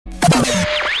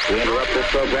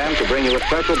program to bring you a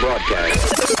special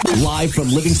broadcast. Live from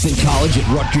Livingston College at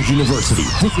Rutgers University,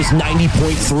 this is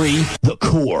 90.3 The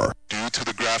Core. Due to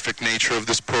the graphic nature of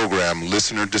this program,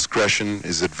 listener discretion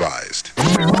is advised.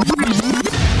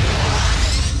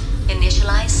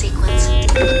 Initialize sequence now.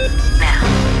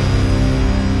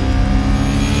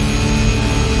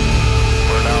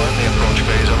 We're now in the approach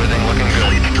phase. Everything looking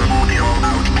good.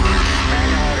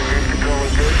 Control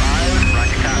is good. 5,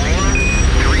 rocket copy.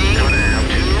 3,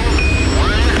 2,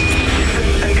 1.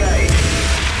 Okay.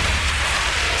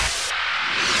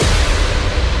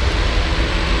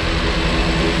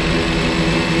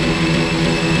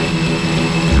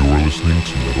 You are listening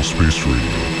to Metal Space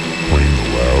Radio, playing the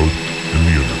loud and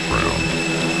the underground.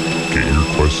 Get your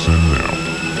requests in now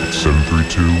at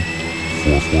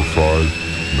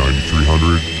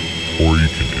 732-445-9300, or you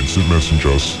can instant message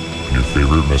us on your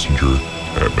favorite messenger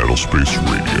at Metal Space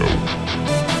Radio.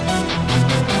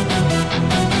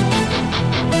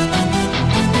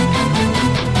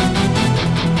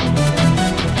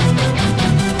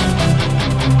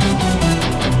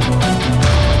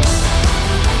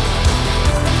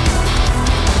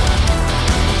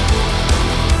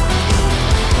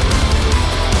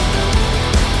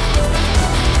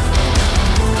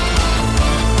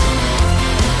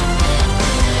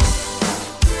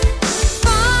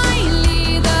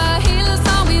 Finally, the hills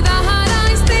are without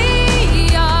I stay.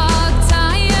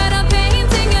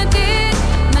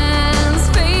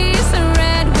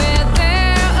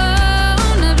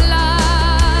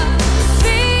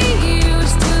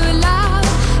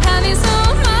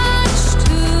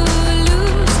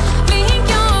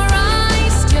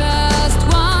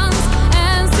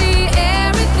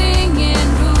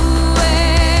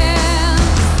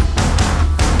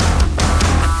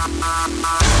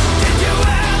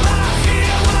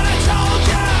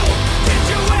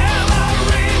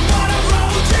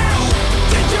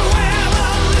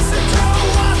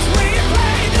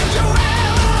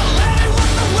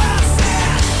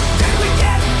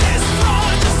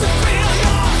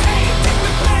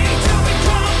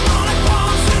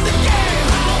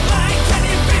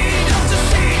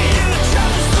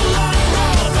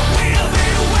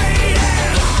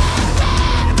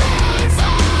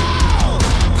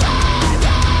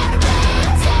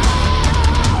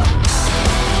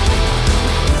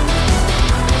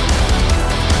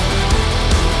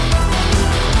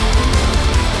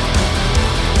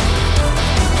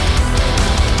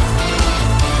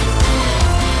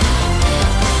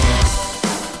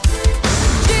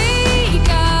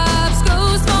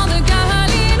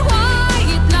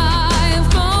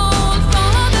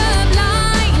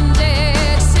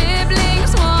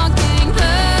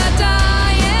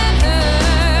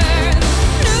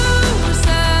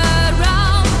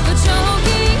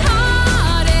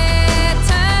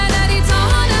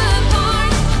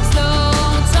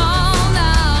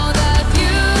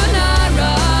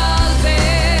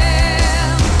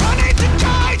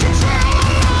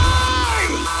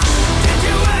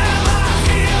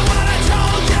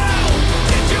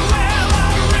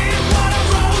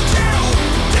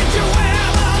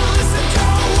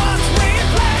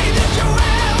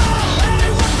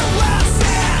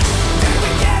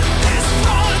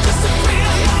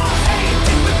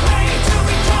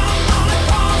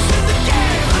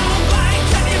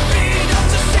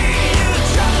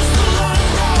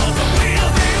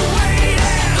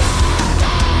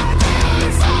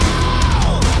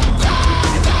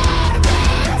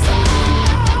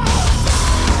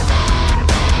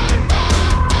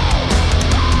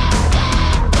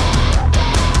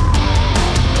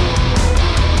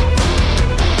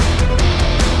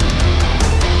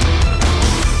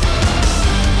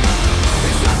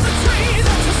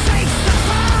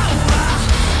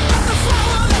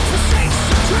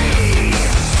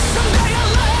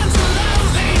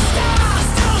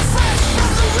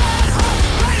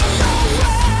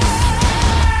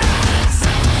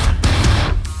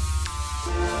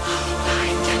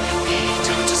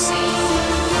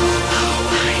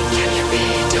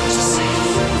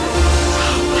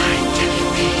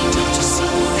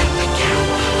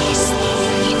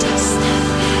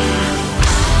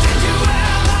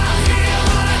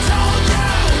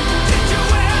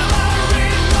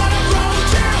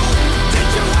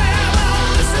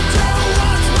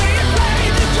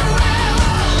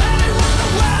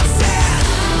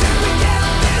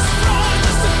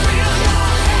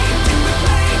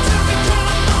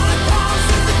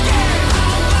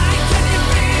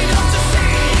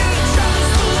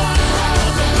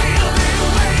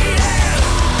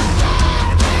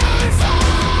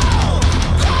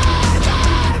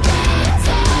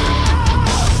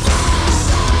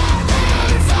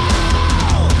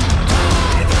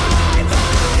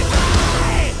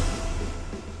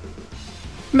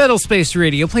 Metal Space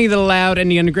Radio, playing the loud and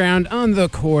the underground on the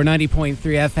Core 90.3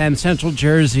 FM, Central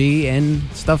Jersey, and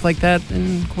stuff like that,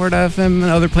 and Core.fm and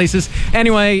other places.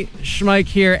 Anyway, Schmike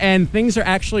here, and things are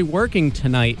actually working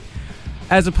tonight,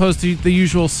 as opposed to the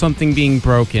usual something being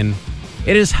broken.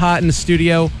 It is hot in the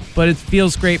studio, but it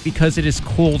feels great because it is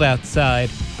cold outside.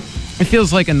 It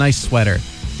feels like a nice sweater.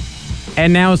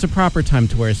 And now is the proper time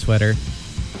to wear a sweater.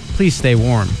 Please stay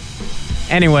warm.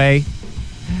 Anyway,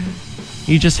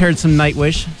 you just heard some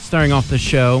Nightwish starting off the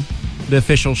show, the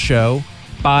official show.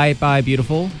 Bye Bye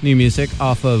Beautiful, new music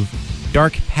off of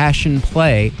Dark Passion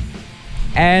Play.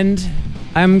 And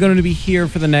I'm going to be here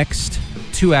for the next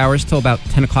 2 hours till about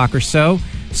 10 o'clock or so.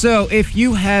 So if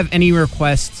you have any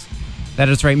requests, that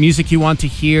is right, music you want to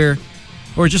hear,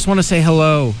 or just want to say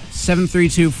hello,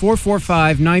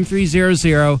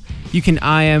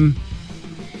 732-445-9300.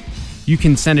 You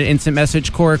can send an instant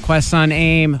message, core requests on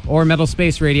AIM or Metal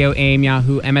Space Radio, AIM,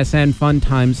 Yahoo, MSN, fun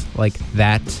times like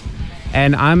that.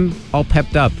 And I'm all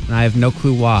pepped up, and I have no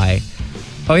clue why.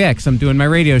 Oh yeah, because I'm doing my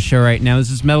radio show right now.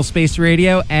 This is Metal Space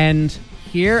Radio, and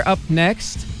here up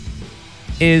next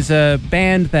is a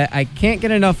band that I can't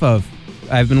get enough of.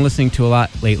 I've been listening to a lot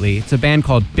lately. It's a band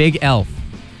called Big Elf.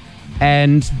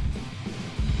 And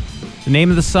the name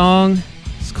of the song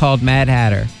is called Mad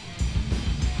Hatter.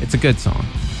 It's a good song.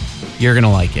 You're going to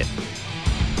like it.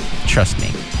 Trust me.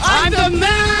 I'm the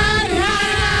Mad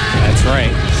Hatter! That's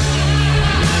right.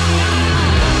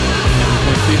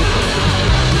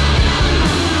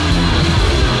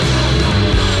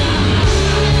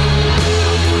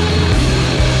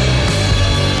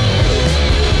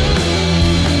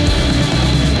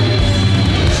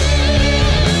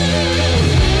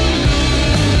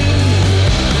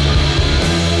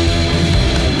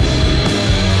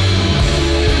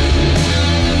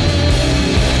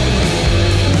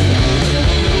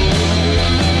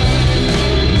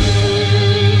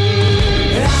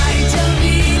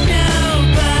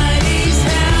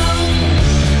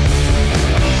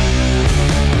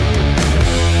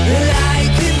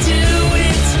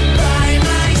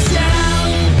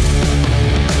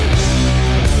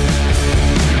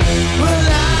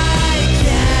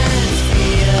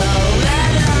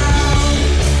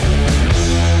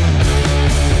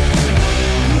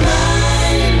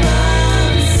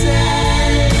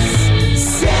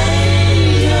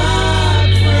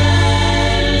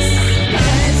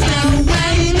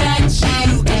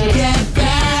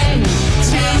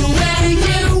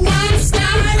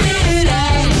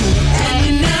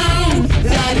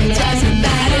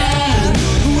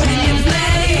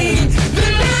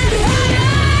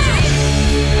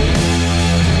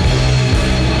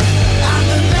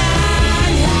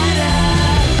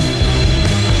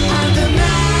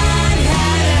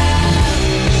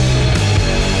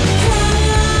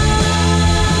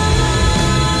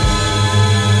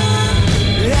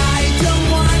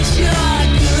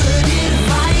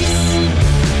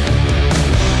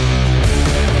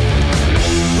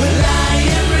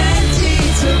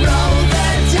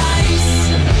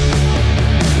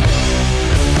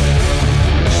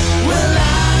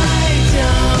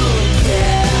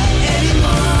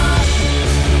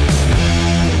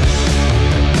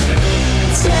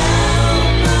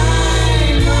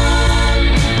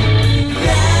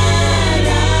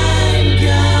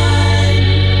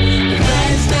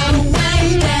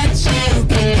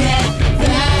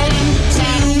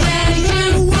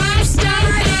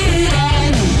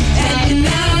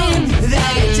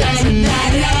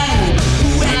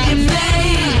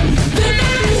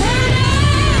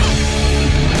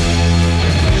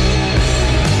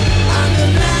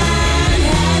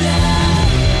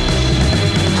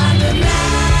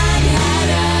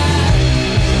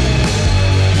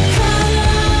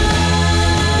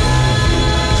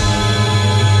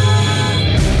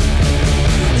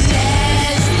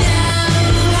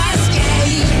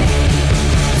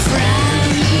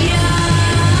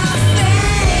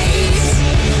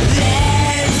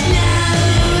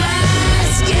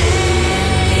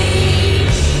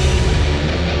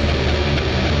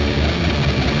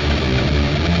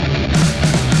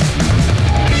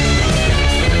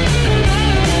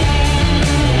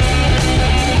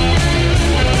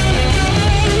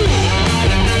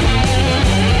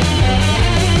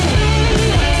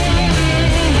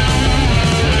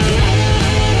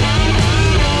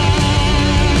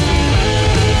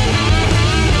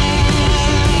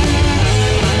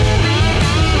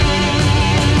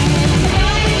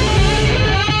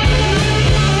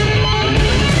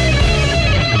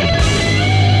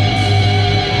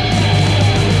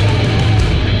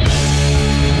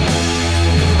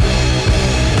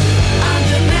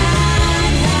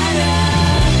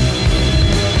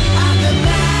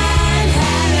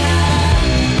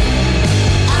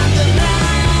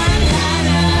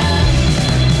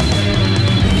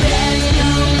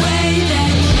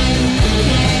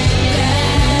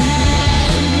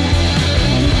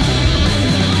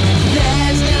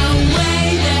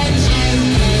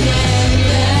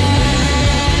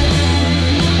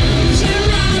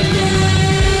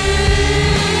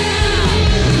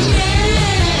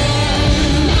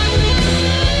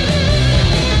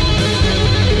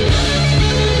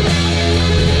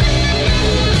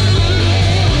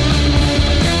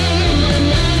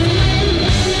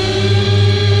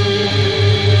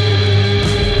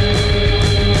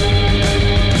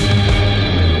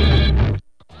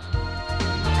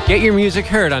 Get your music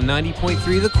heard on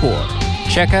 90.3 The Core.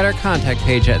 Check out our contact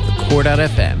page at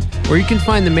thecore.fm, where you can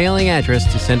find the mailing address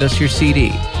to send us your CD,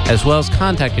 as well as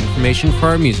contact information for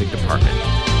our music department.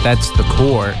 That's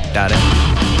thecore.fm.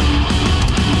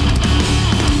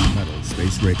 Metal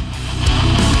Space Radio.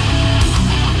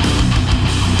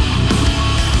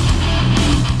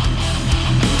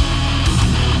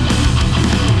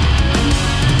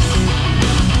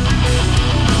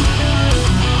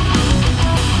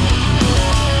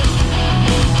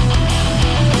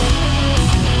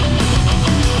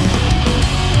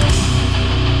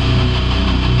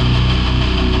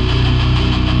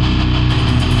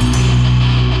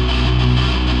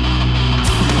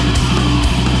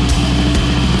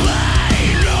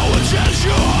 I know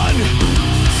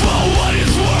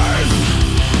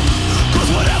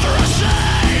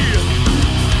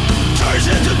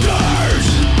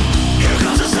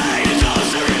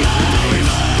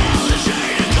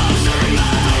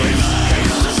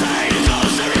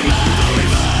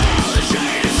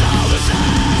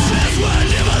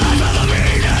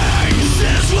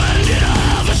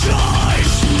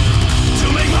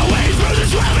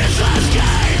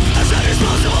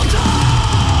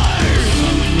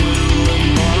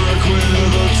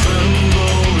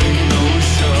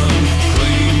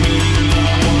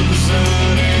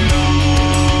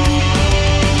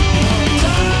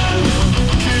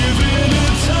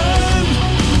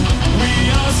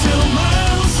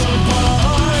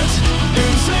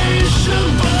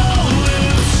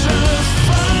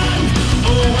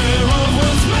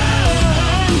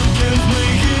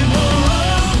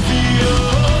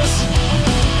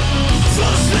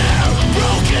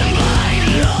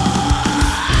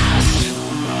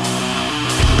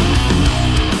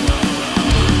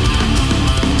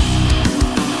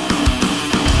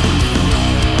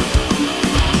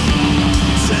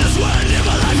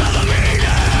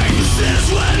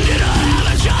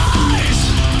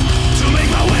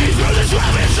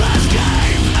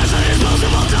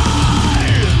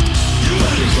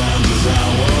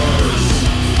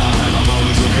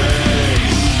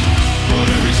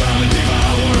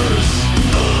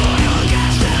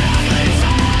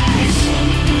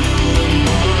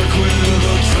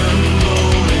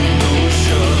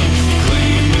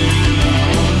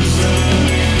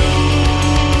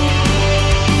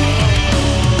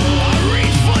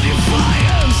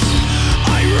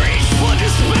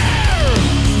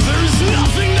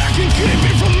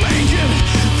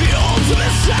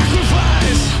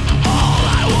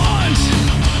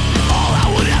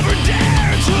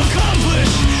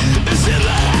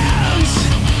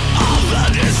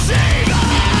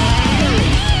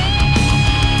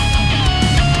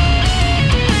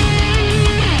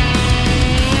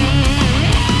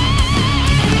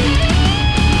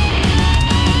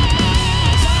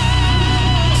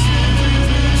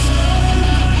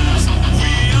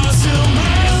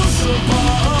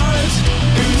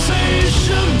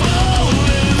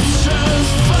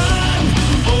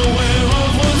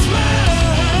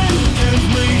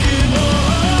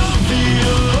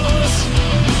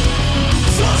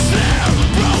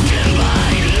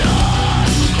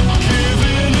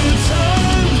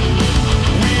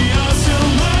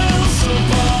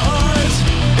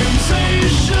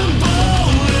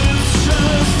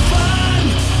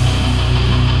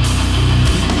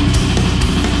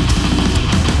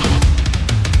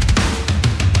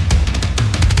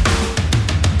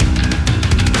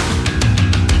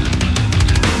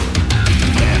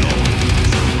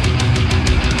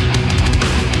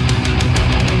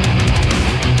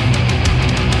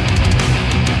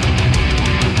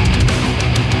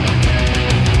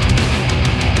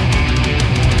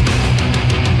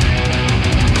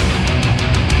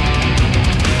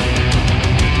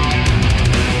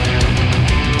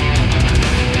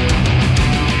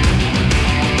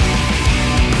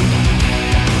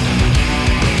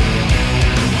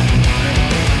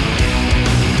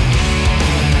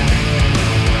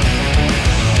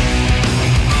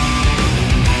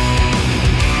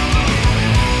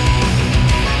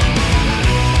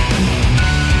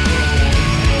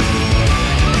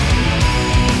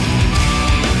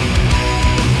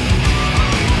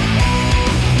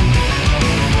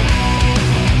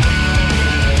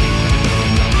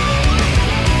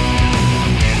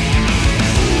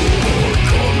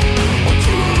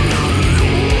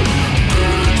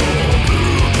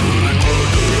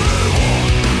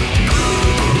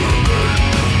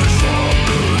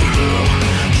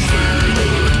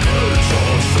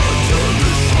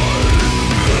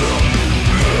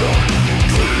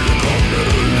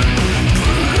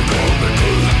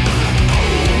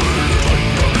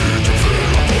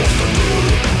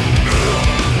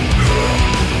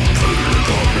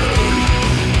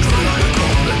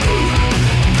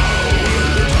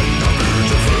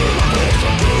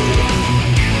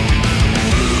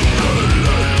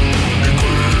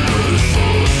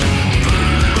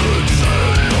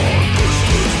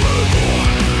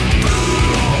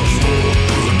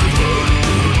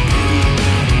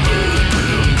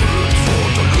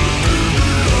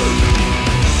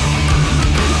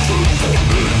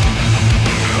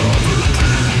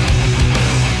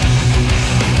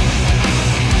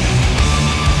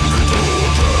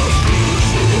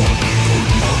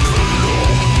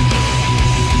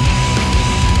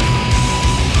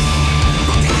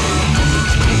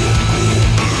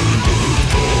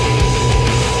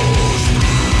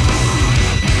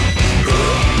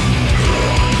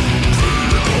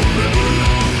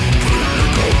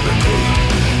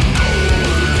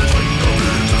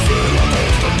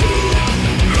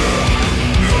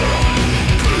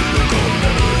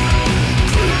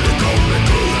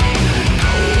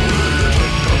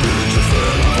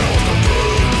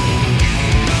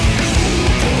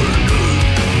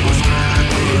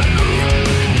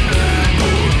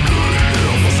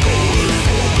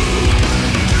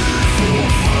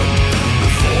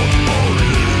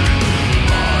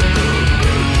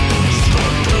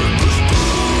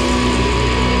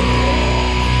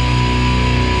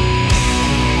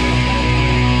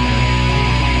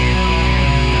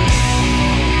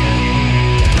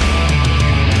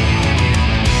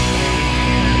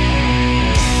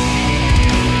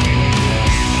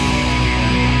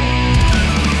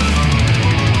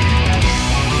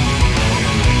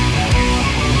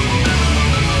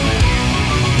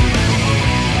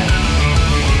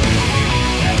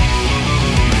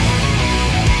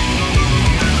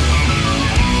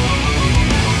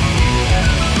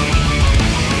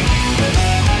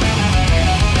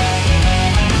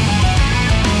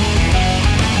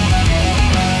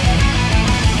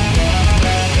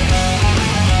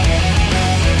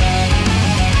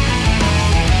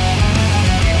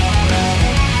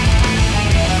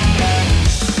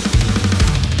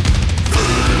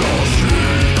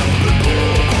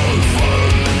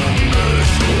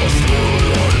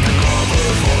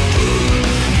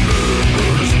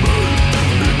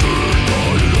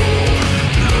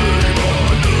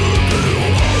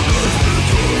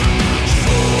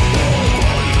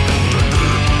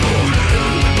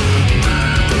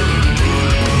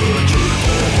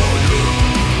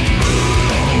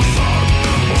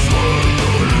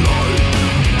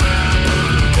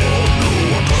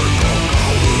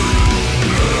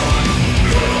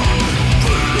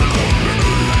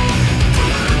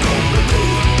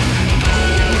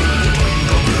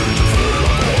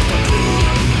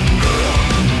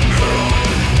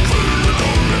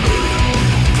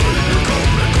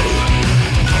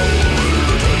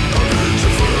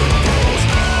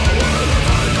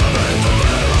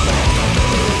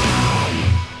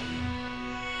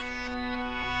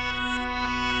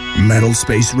Metal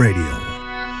Space Radio.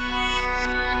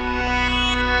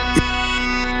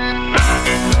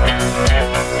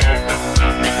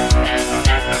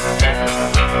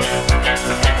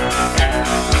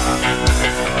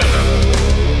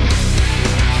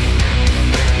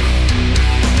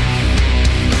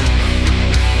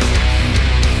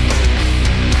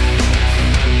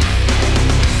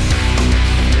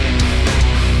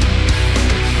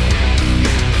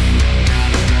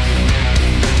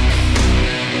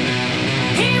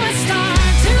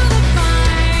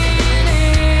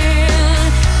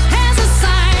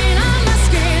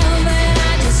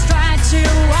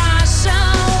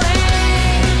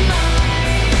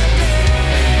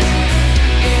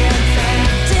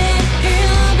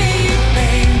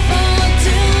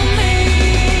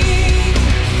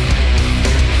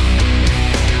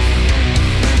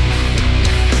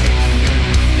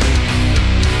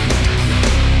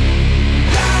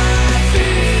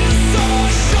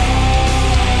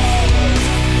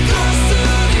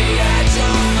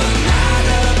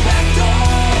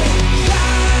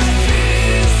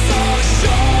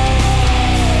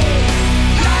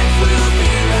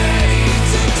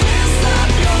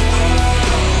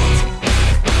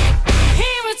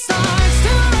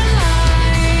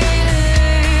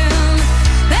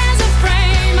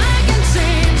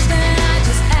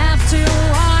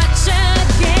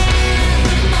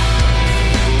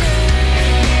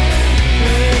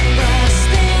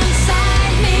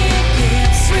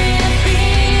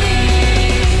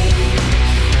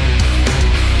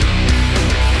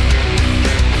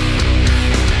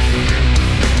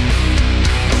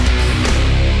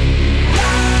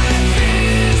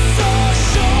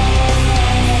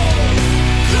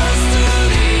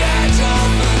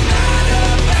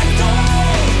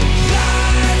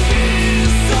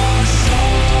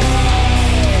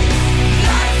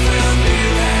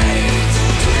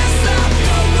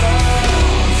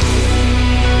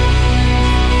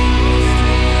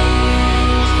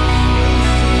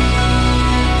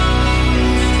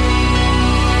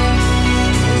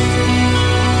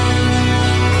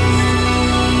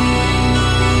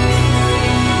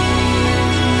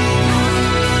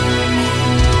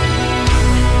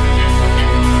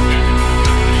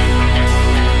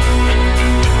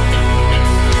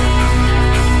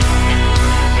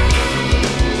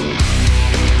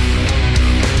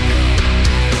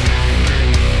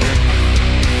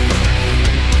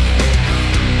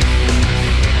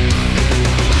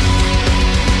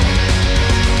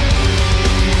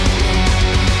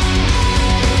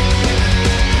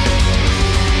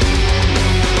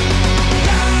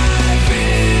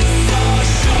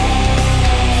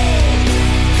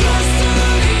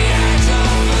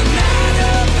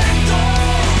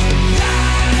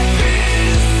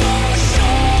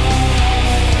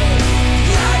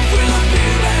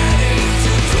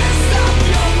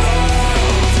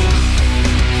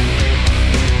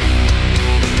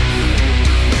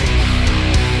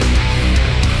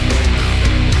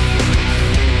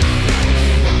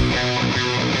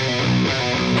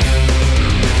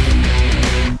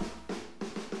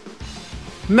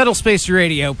 Metal Space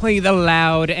Radio, playing the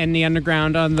loud and the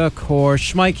underground on the core.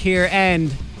 Schmike here,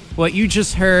 and what you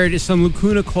just heard is some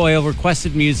Lacuna Coil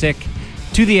requested music,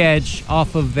 To the Edge,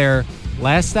 off of their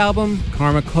last album,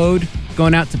 Karma Code,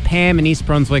 going out to Pam in East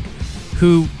Brunswick,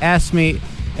 who asked me,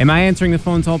 am I answering the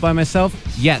phones all by myself?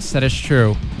 Yes, that is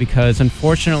true, because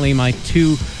unfortunately my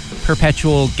two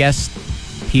perpetual guest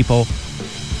people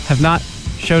have not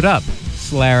showed up,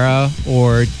 Slara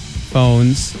or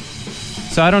Phones.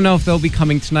 So I don't know if they'll be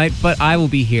coming tonight, but I will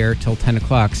be here till 10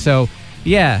 o'clock. So,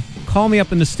 yeah, call me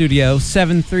up in the studio,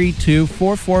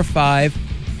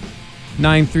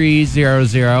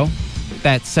 732-445-9300.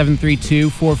 That's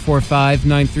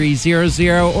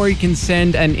 732-445-9300. Or you can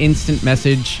send an instant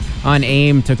message on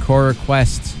AIM to Core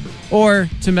Requests or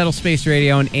to Metal Space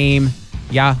Radio on AIM,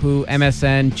 Yahoo,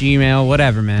 MSN, Gmail,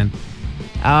 whatever, man.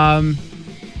 Yeah,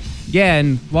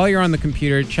 and while you're on the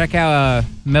computer, check out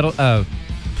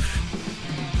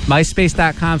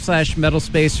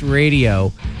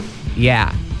MySpace.com/MetalSpaceRadio.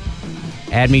 Yeah.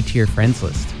 Add me to your friends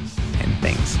list and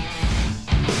things.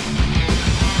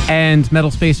 And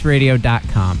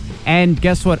MetalSpaceRadio.com. And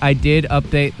guess what? I did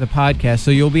update the podcast, so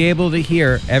you'll be able to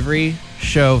hear every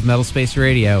show of Metal Space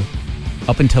Radio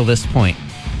up until this point.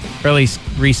 Or at least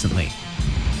recently.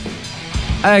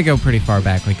 I go pretty far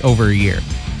back, like over a year.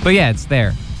 But yeah, it's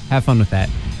there. Have fun with that.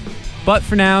 But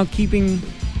for now, keeping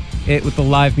it with the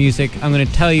live music, I'm going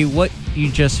to tell you what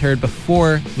you just heard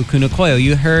before Lacuna Coil.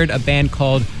 You heard a band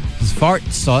called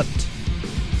Svartsot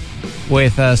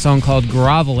with a song called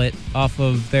Grovel It off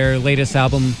of their latest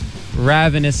album,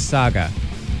 Ravenous Saga.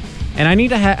 And I need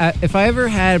to have, if I ever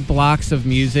had blocks of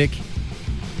music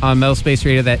on Metal Space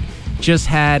Radio that just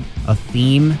had a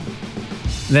theme,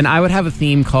 then I would have a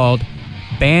theme called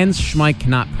Bands Schmike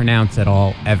Cannot Pronounce at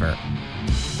All, Ever.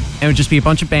 And it would just be a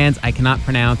bunch of bands I cannot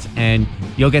pronounce, and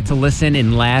you'll get to listen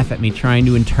and laugh at me trying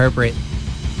to interpret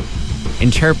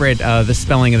the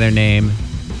spelling of their name.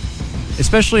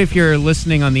 Especially if you're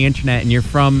listening on the internet and you're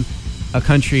from a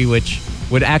country which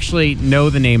would actually know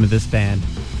the name of this band.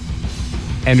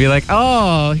 And be like,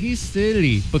 oh, he's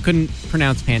silly, but couldn't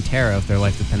pronounce Pantera if their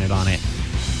life depended on it.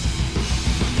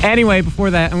 Anyway, before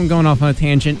that, I'm going off on a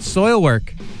tangent.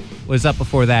 Soilwork was up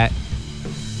before that.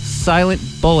 Silent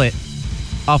Bullet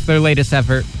off their latest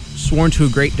effort, Sworn to a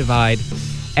Great Divide.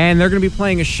 And they're going to be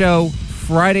playing a show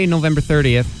Friday, November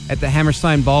 30th at the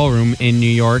Hammerstein Ballroom in New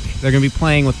York. They're going to be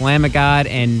playing with Lamb of God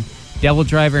and Devil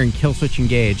Driver and Killswitch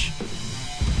Engage.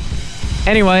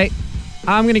 Anyway,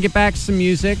 I'm going to get back to some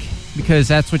music, because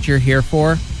that's what you're here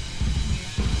for.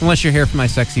 Unless you're here for my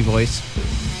sexy voice.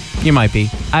 You might be.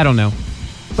 I don't know.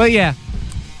 But yeah.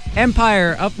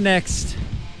 Empire up next.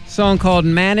 Song called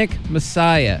Manic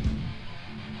Messiah.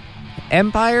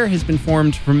 Empire has been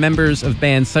formed from members of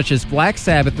bands such as Black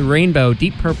Sabbath, The Rainbow,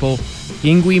 Deep Purple,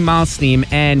 Yngwie Malmsteen,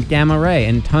 and Gamma Ray,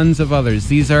 and tons of others.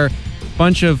 These are a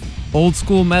bunch of old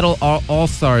school metal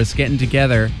all-stars getting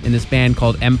together in this band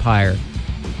called Empire.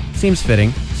 Seems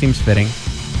fitting.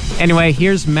 Anyway,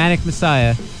 here's Manic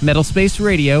Messiah, Metal Space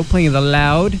Radio, playing the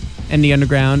loud and the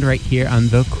underground right here on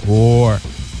The Core.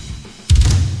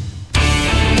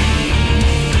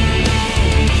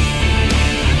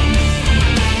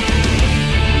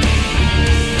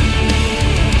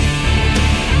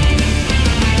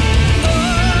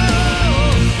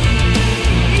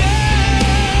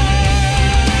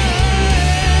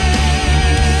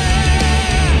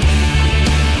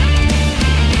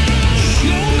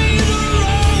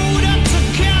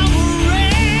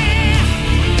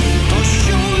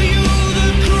 Show you the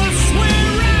cross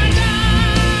where I die.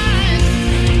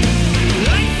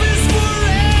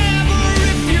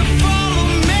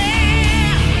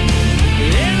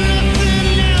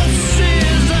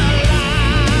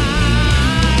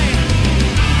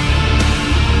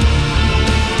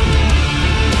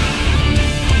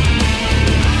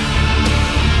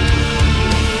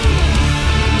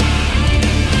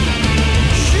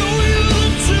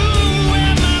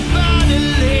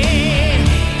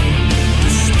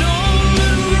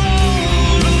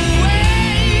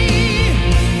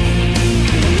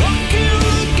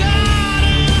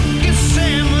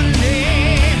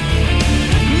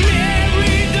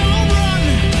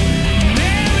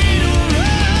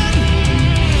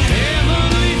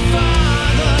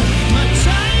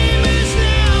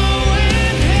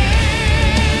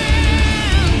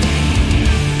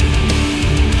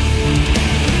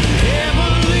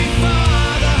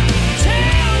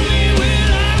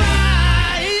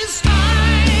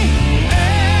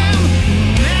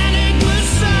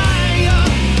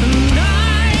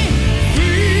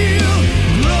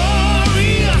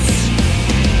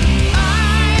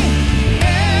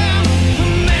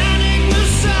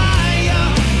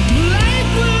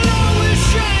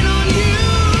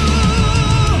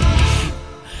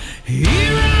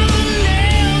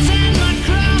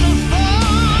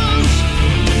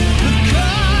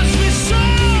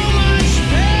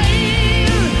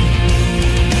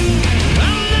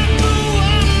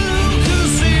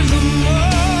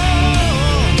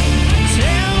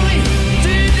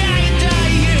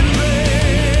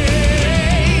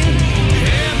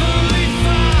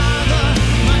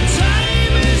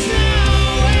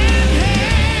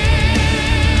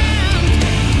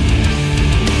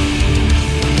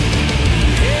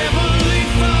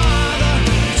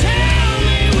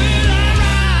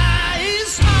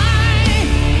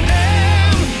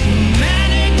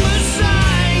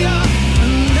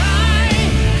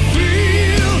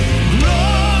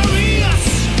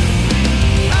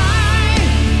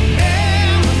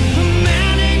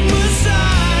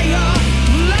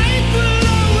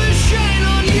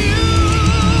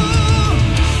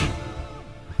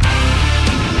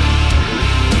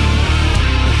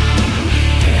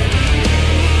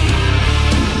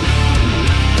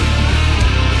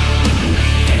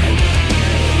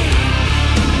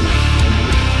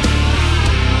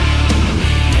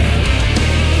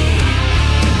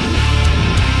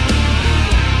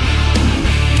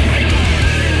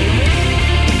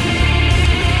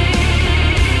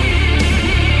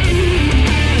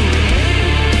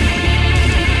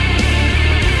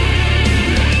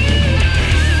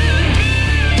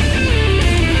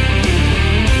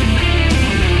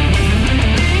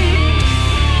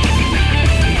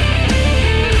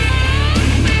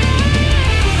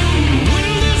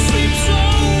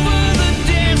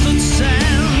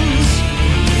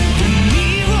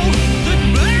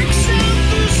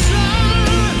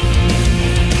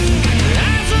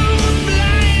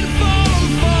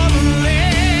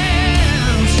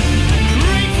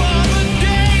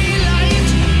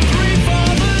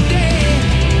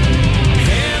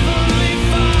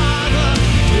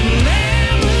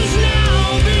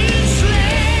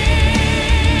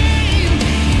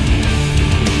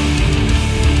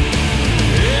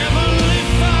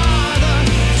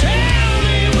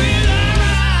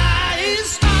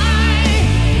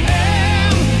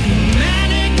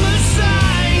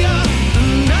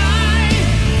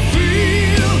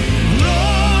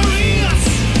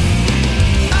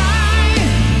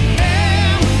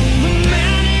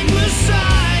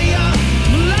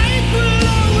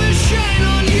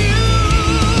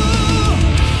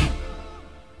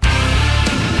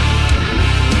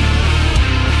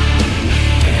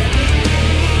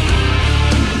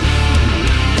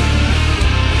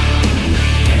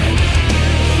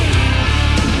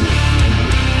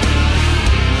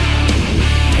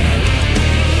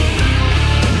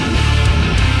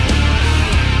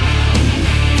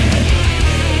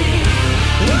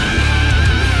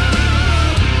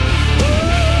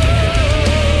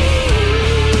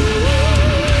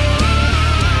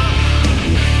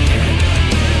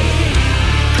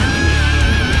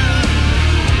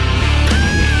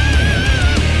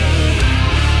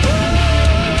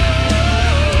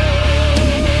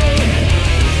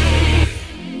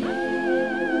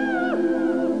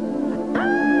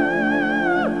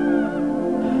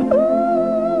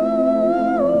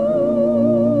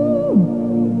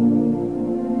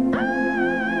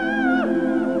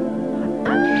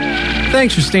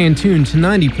 Thanks for staying tuned to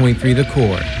 90.3 The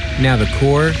Core. Now the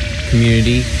Core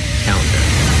Community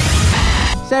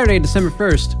Calendar. Saturday, December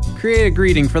 1st, create a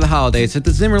greeting for the holidays at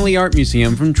the Zimmerly Art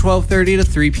Museum from 12:30 to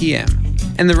 3 p.m.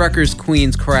 And the Rutgers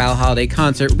Queens Chorale Holiday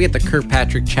Concert will be at the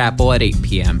Kirkpatrick Chapel at 8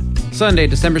 p.m. Sunday,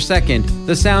 December 2nd,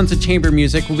 the Sounds of Chamber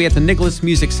Music will be at the Nicholas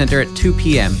Music Center at 2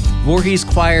 p.m. Voorhees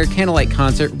Choir Candlelight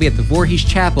Concert will be at the Voorhees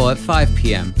Chapel at 5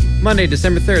 p.m. Monday,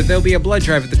 December 3rd, there will be a blood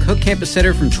drive at the Cook Campus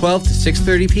Center from 12 to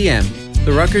 6:30 p.m.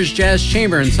 The Rutgers Jazz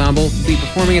Chamber Ensemble will be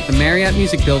performing at the Marriott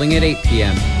Music Building at 8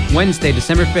 p.m. Wednesday,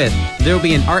 December 5th, there will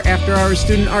be an Art After Hours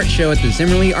student art show at the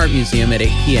Zimmerly Art Museum at 8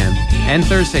 p.m. And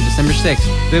Thursday, December 6th,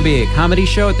 there will be a comedy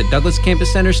show at the Douglas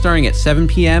Campus Center starting at 7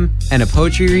 p.m. and a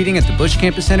poetry reading at the Bush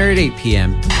Campus Center at 8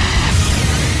 p.m.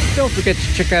 Don't forget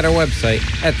to check out our website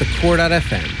at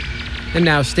thecore.fm. And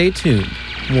now stay tuned.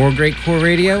 More great Core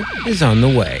Radio is on the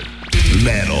way.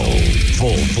 Metal.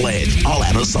 Full-fledged,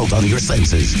 all-out assault on your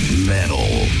senses. Metal.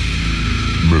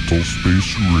 Metal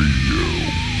Space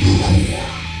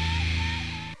Radio.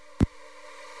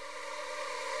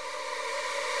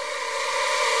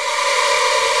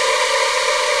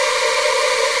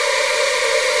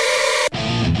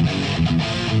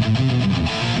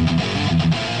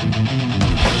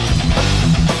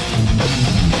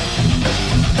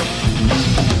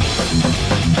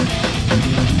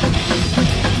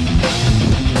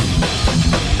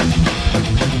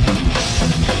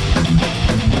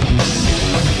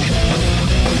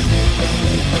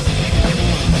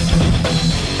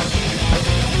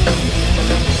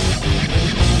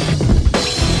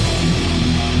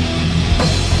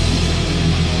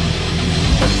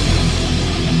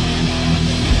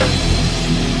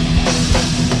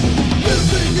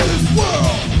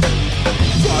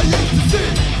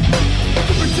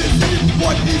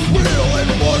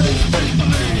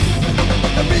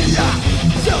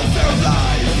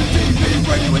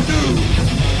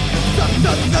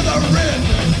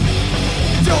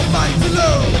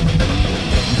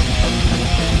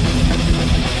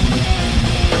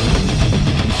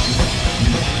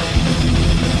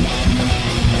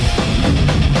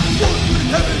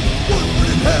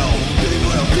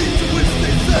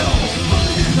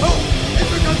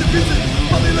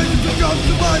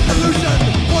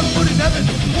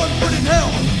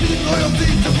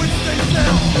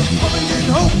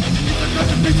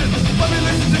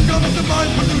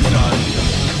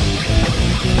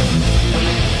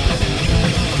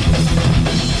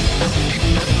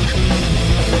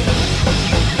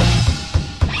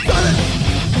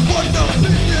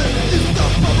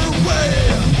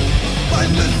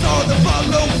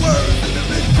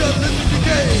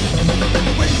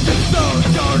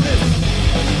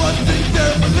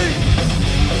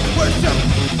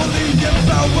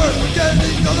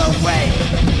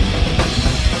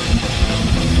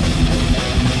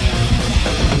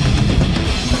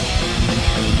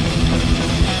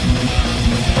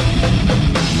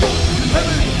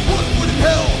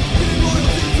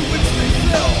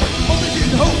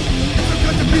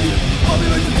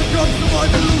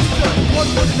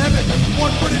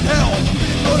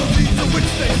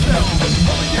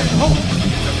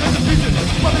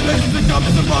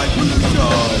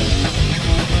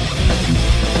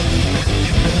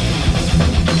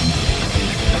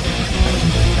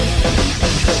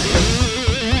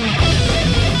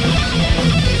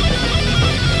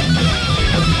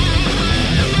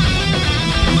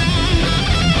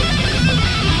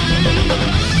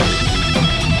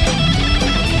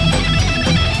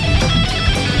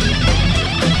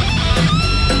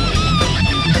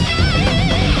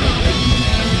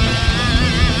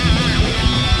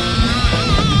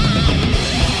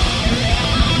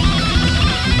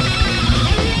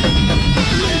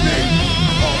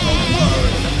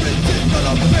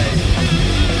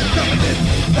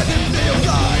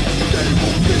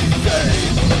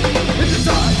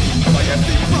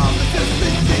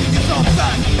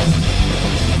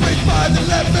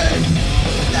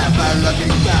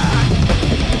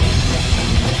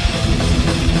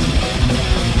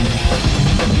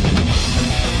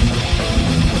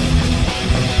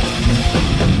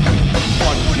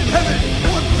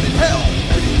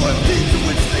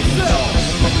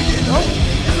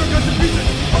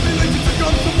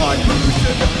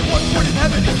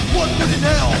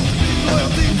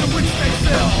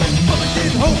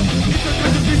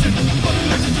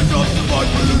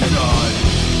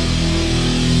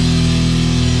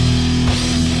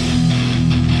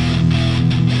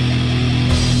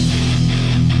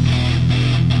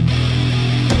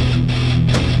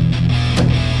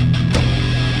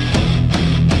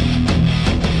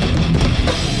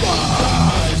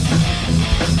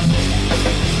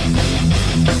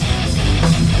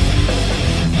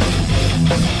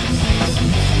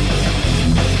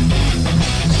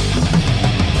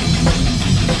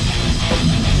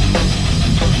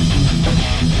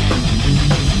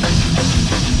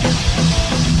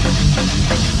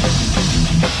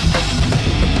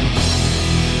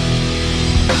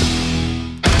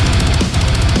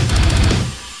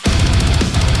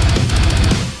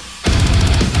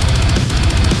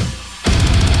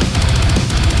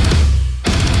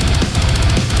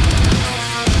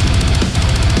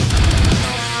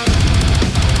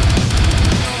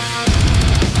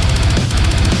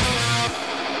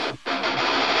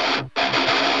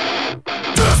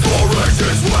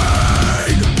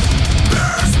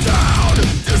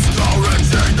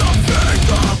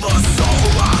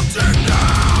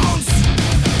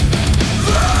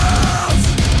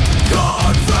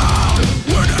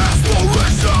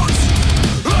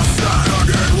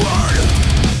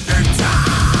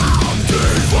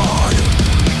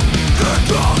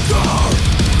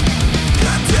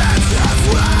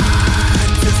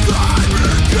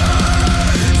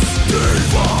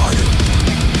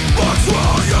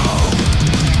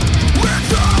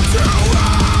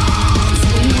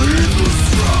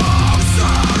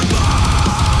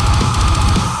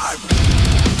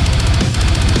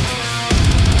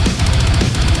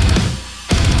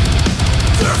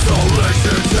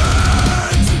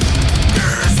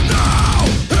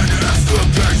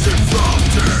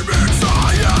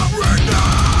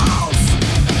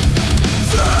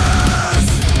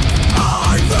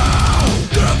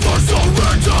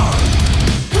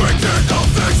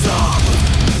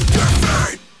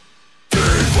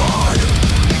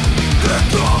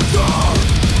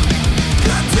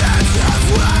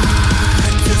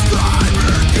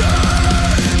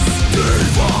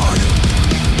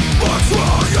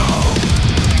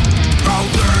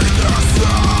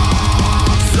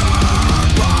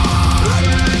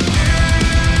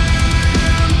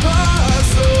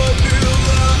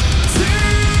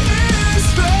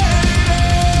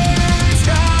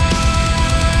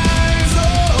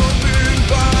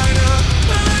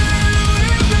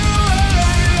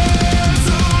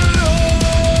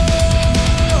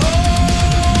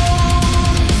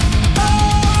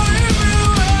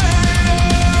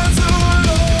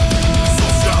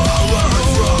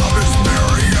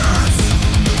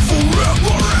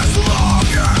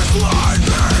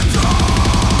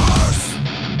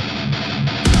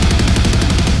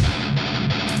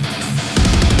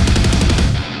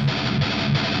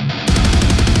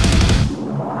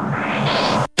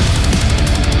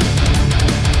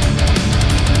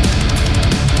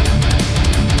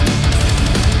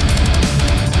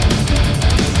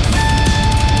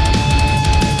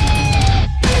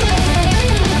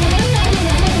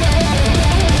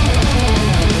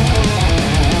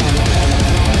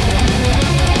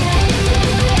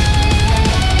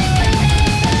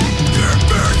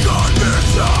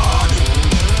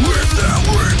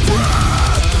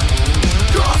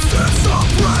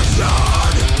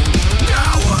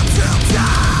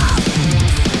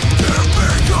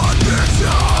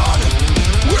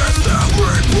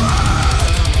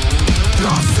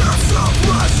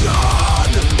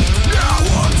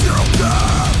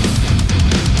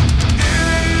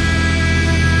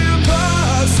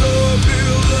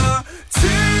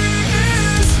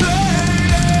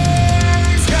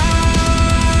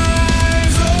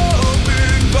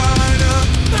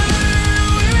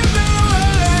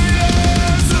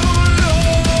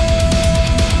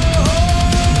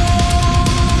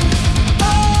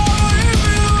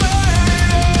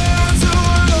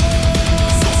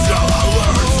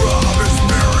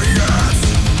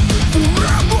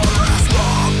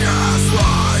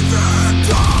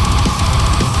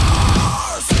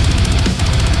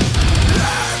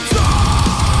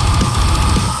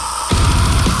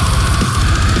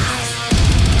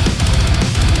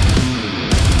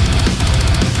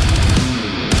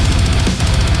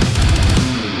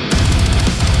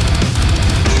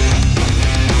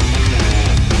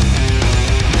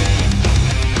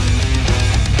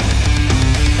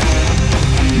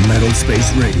 Metal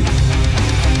Space Radio.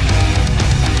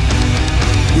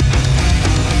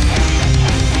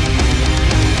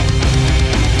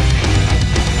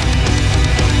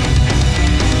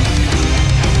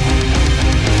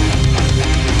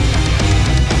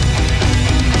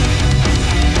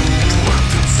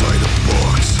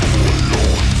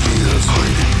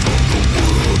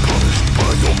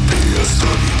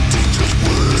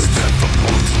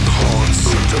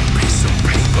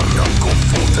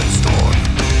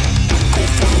 Go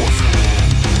forth.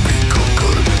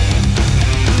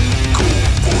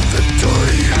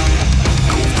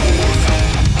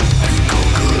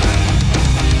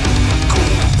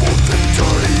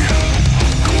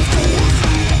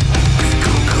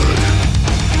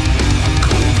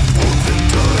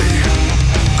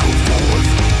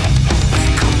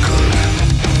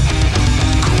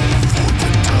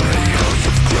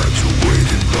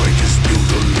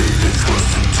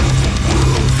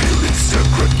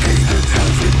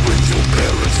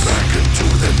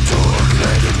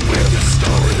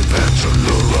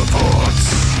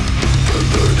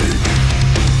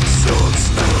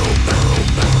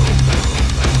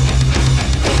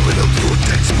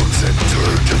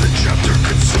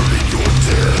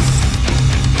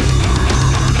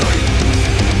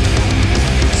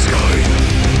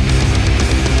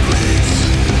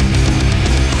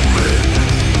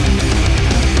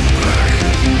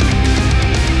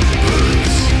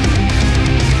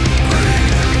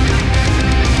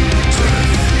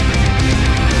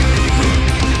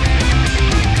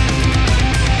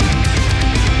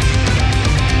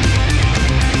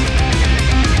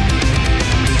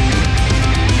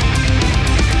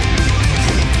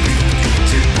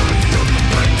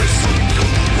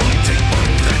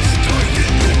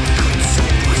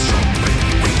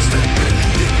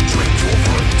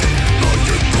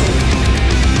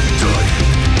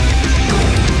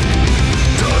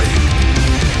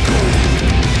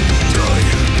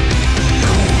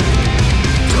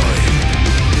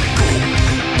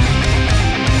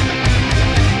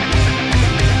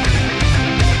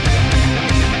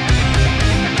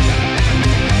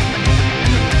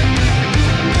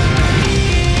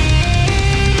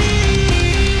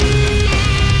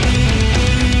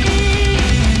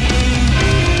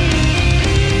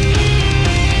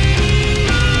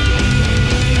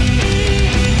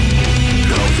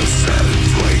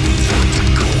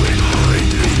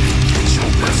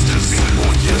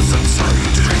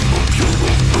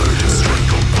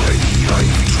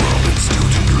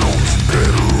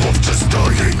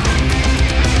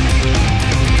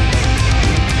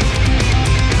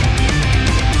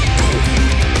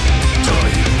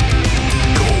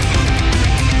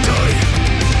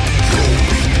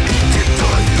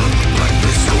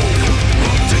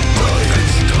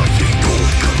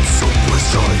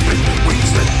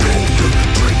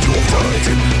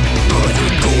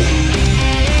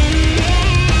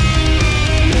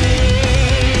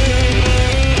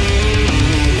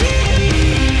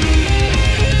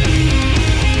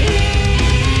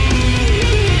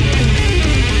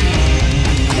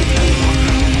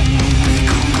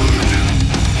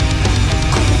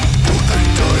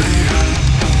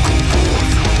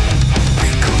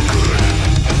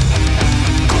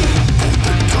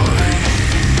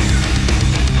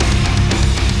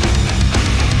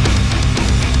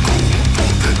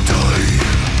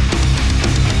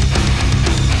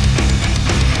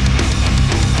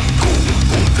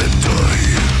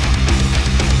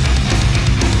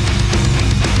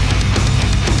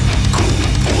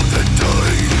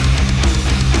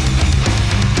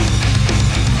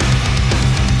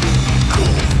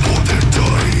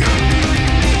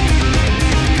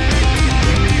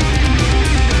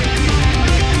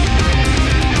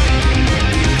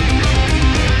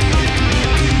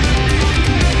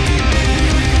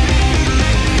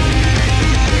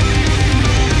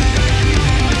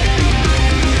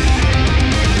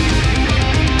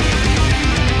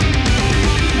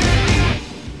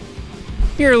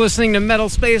 listening to Metal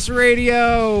Space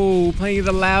Radio, playing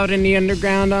the loud and the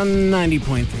underground on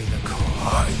 90.3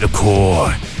 The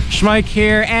Core. Schmike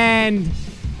here, and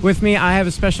with me I have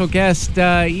a special guest,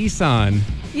 Isan.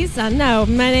 Isan, no,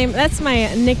 that's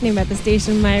my nickname at the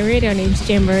station. My radio name's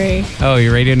Jamboree. Oh,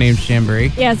 your radio name's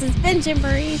Jamboree? Yes, it's been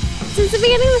Jamboree since the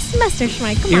beginning of the semester,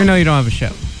 Schmike. Come on. Even though you don't have a show?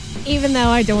 Even though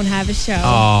I don't have a show.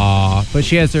 Aw, but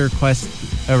she has a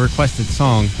requested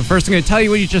song. But first I'm going to tell you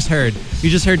what you just heard.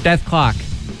 You just heard Death Clock,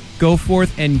 Go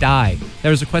Forth and Die.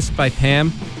 That was requested by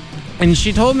Pam. And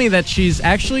she told me that she's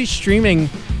actually streaming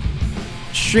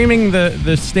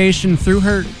the station through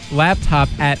her laptop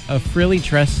at a frilly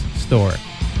dress store.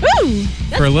 Ooh,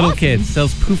 that's for little awesome. kids.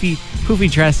 Sells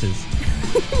poofy dresses.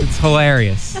 It's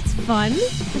hilarious. That's fun.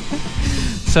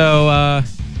 So I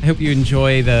hope you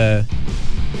enjoy the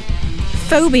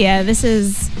Phobia. This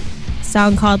is a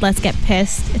song called Let's Get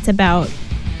Pissed. It's about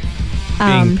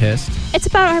being pissed. It's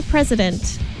about our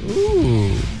president.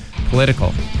 Ooh,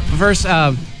 political. First,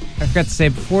 I forgot to say,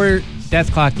 before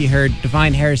Death Clock, you heard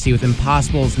Divine Heresy with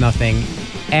Impossible is Nothing.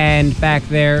 And back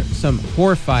there, some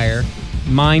Horfire,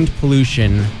 Mind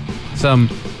Pollution. Some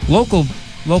local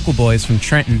boys from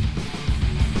Trenton.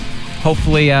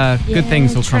 Hopefully, good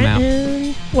things will come out.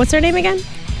 What's their name again?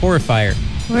 Horfire.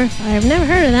 Horfire. I've never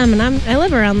heard of them, and I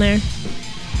live around there.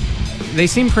 They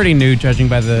seem pretty new, judging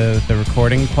by the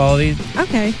recording quality.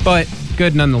 Okay. But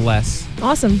good nonetheless.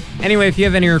 Awesome. Anyway, if you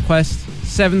have any requests,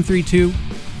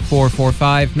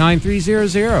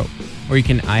 732-445-9300. Or you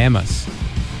can IM us.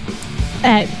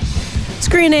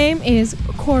 Screen name is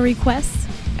Core Requests.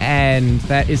 And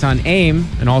that is on AIM,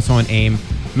 and also on AIM,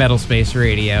 Metal Space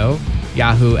Radio,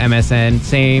 Yahoo, MSN,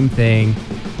 same thing.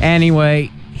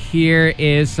 Anyway, here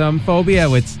is some Phobia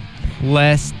with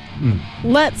Let's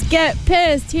Get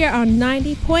Pissed here on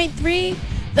 90.3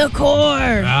 The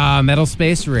Core. Metal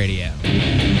Space Radio.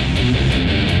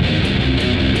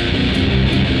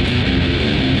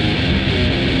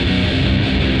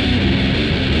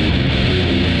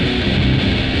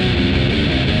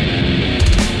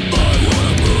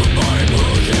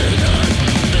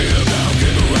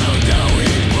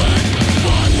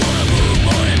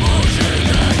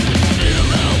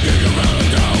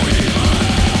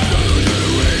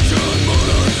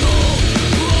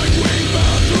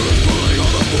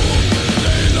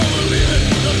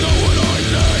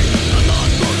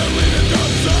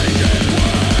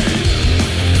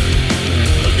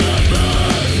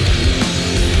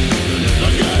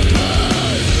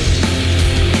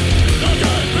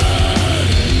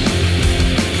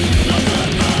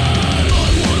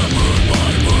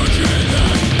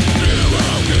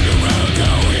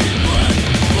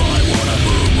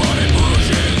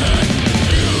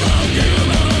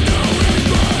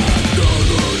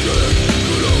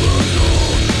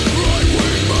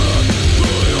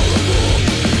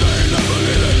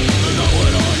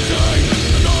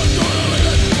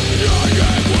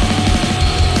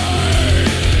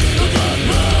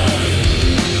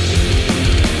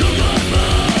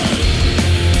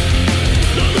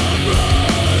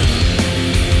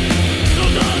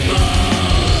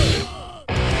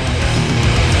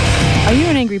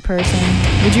 Person.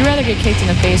 Would you rather get kicked in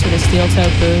the face with a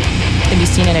steel-toed boot than be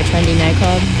seen at a trendy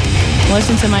nightclub?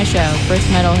 Listen to my show, First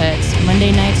Metal Hits,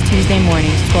 Monday nights, Tuesday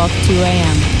mornings, 12 to 2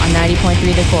 a.m. on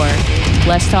 90.3 The Core.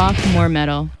 Less talk, more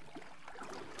metal.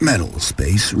 Metal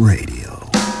Space Radio.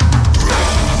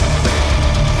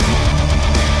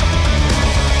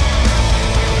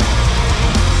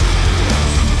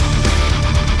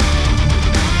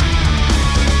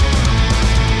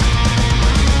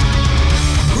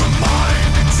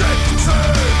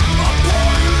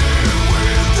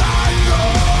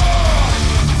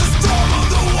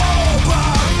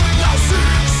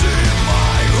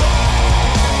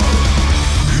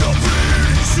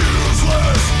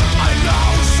 I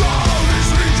now shall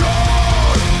this return.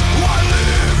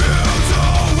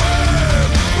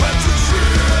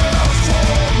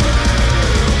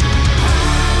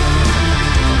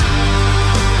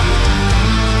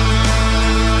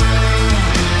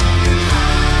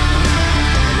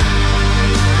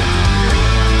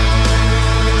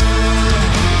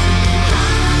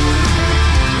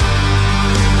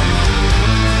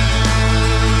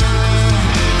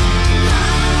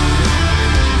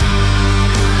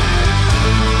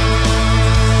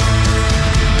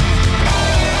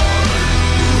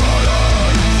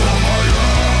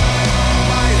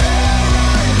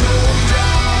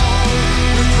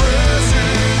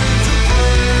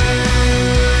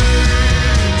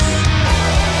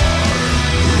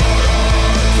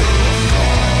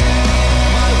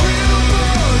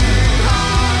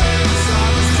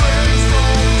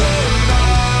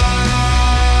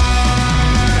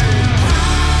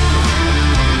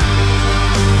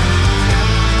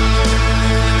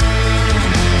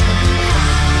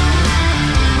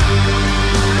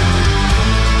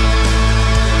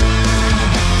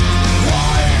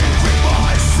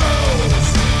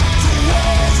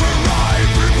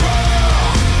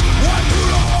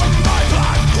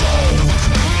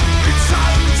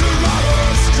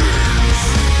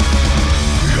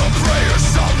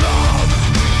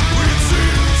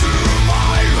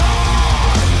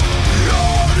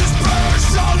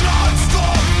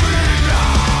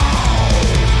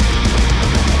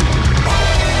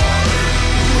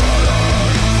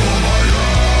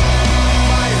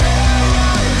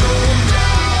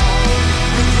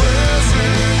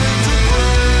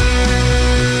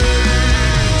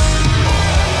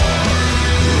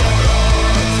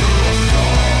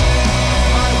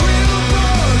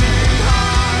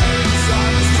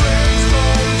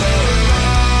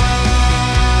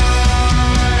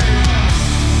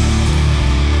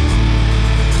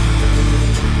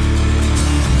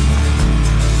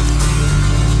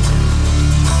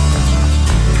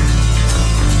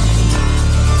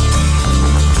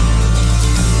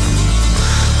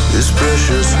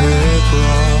 just hear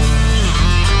glass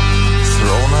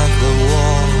thrown at the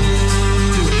wall.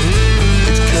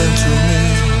 It came to me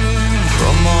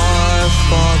from my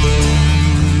father.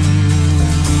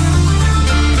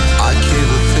 I gave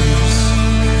a piece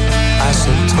as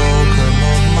a token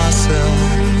of myself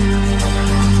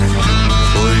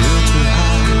for you to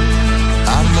have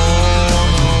and mourn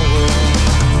over.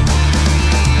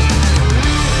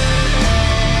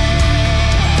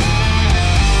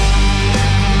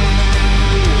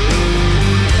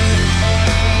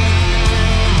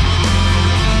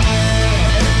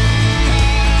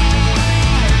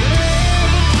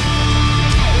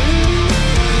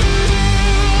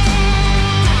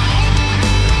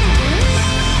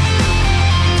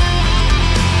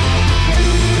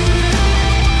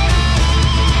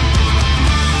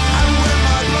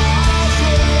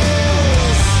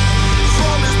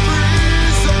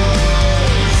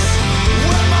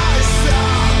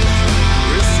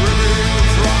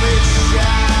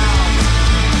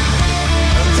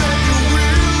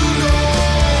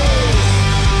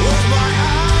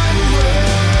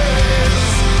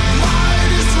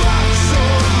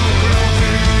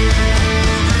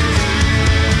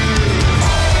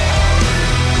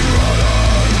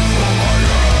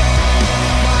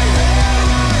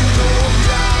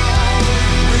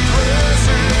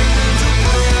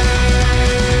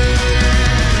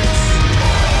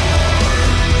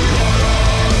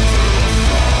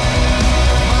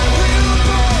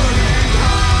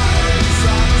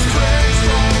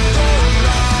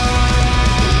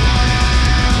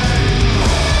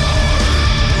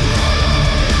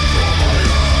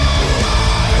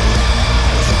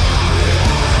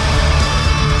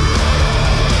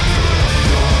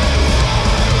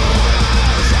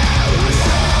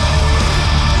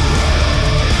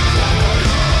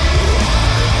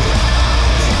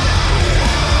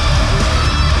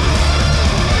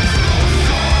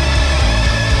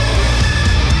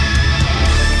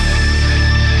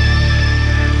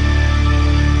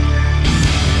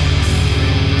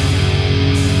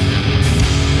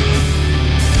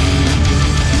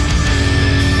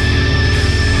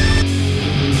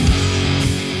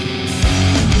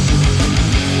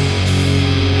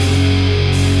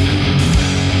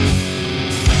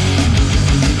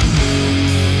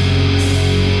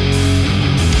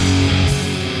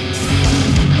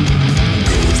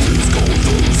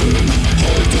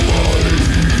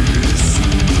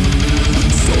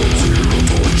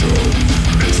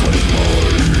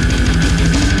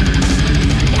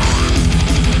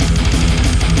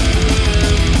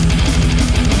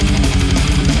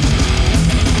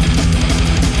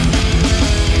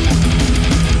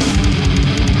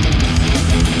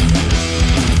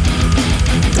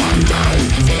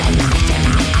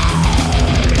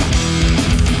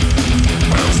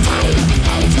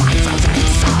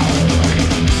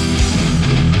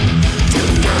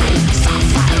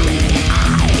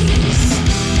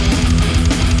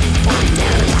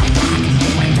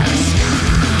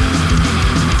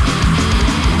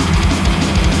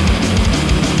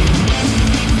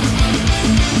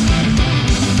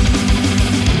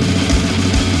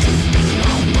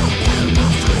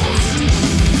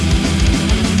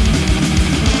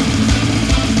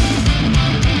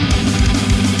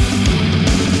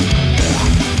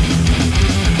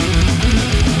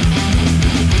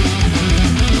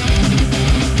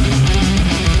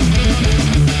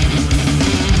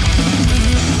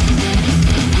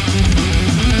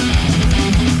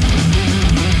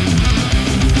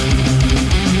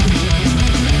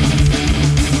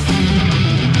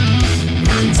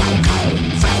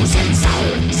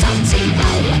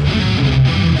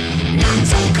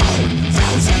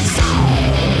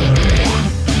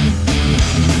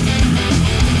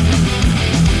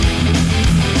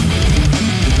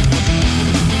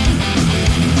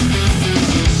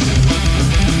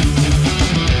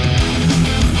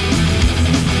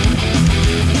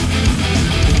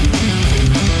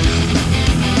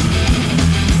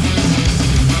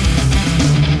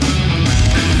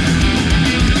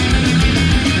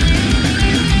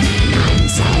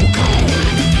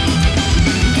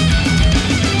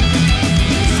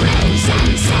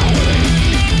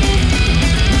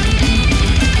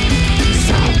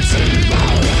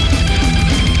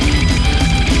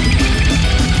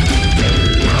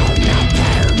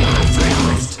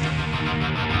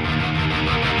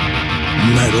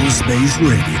 Metal Space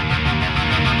Radio.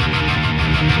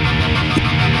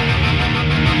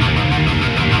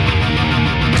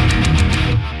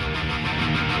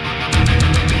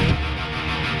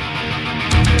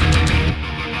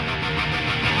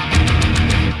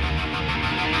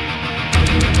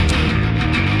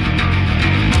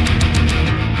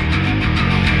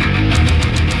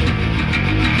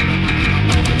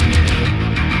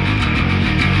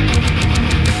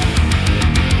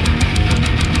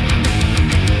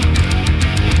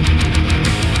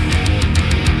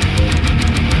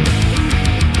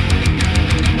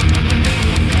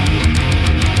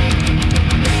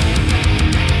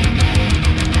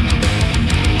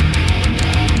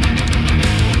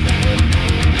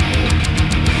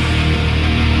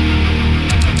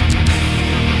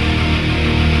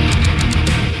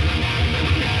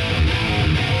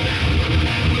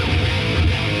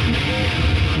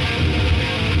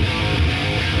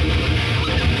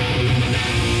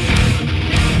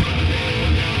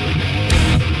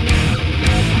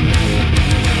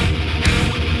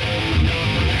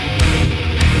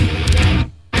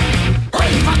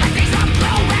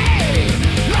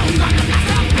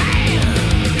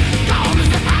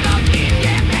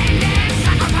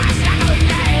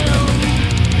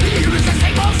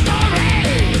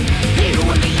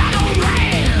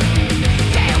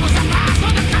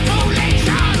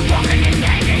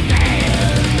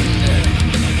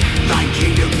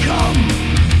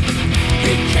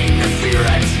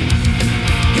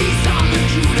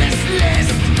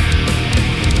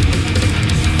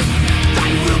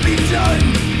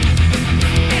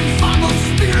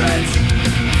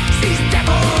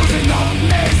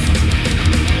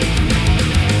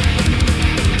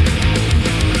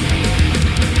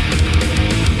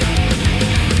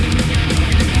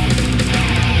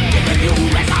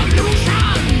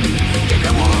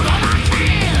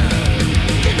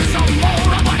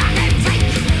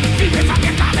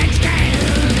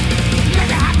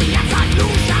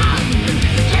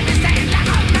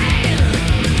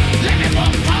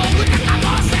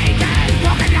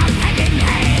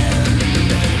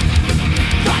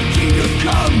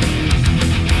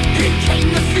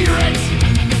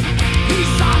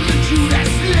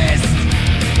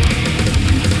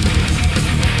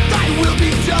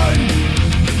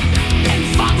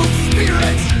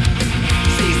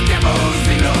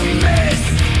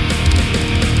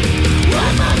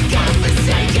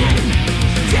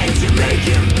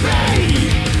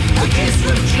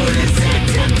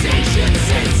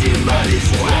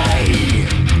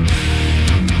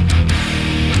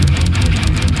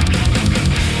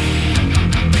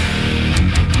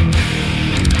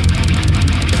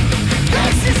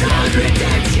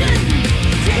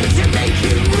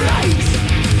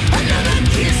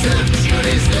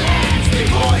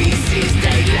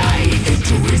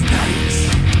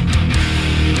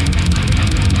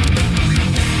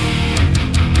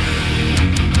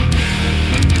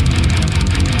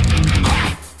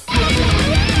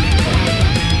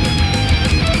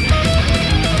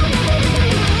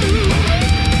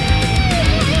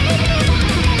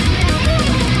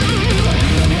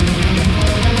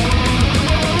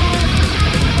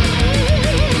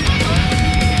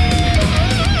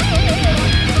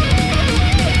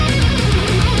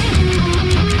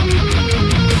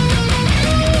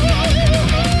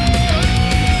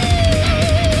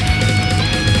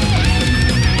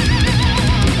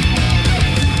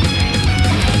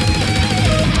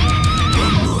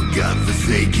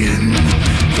 awaken,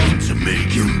 came to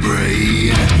make him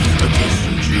brave. A kiss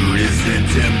from Judas and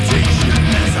temptation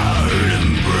as I heard him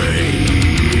pray.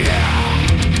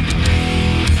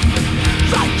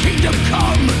 Thy kingdom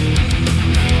come,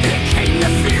 he came to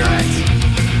fear it.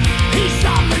 He's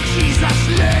on the Jesus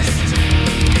list.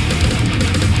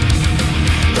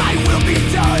 Thy will be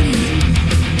done,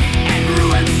 and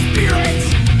ruined spirit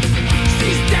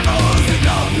sees devils in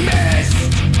the mist.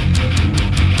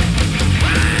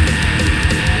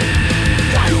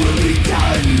 Thy will be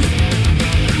done.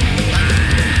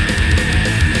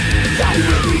 Thy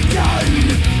will be done.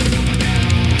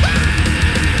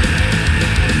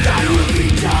 Thy will be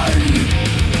done.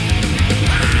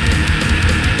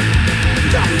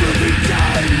 Thy will be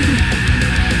done.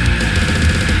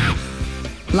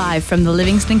 Live from the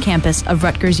Livingston campus of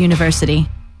Rutgers University.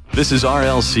 This is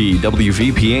RLC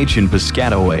WVPH in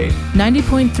Piscataway.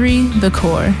 90.3 The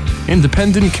Core.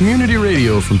 Independent community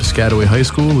radio from Piscataway High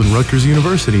School and Rutgers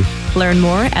University. Learn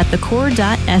more at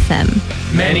thecore.fm.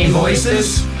 Many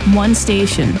voices, one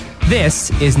station. This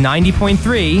is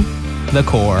 90.3 The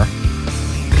Core.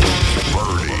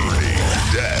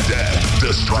 Death,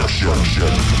 destruction.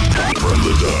 From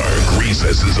the dark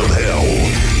recesses of hell.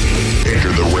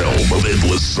 Enter the realm of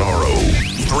endless sorrow.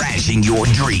 Thrashing your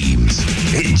dreams,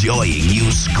 enjoying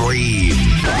you scream.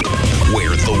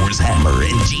 Where Thor's hammer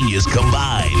and genius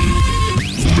combine.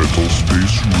 Metal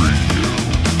Space Radio.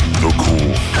 The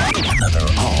Core. Another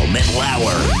all-metal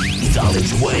hour is on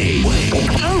its way.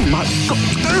 Oh my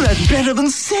God, that's better than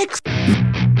sex.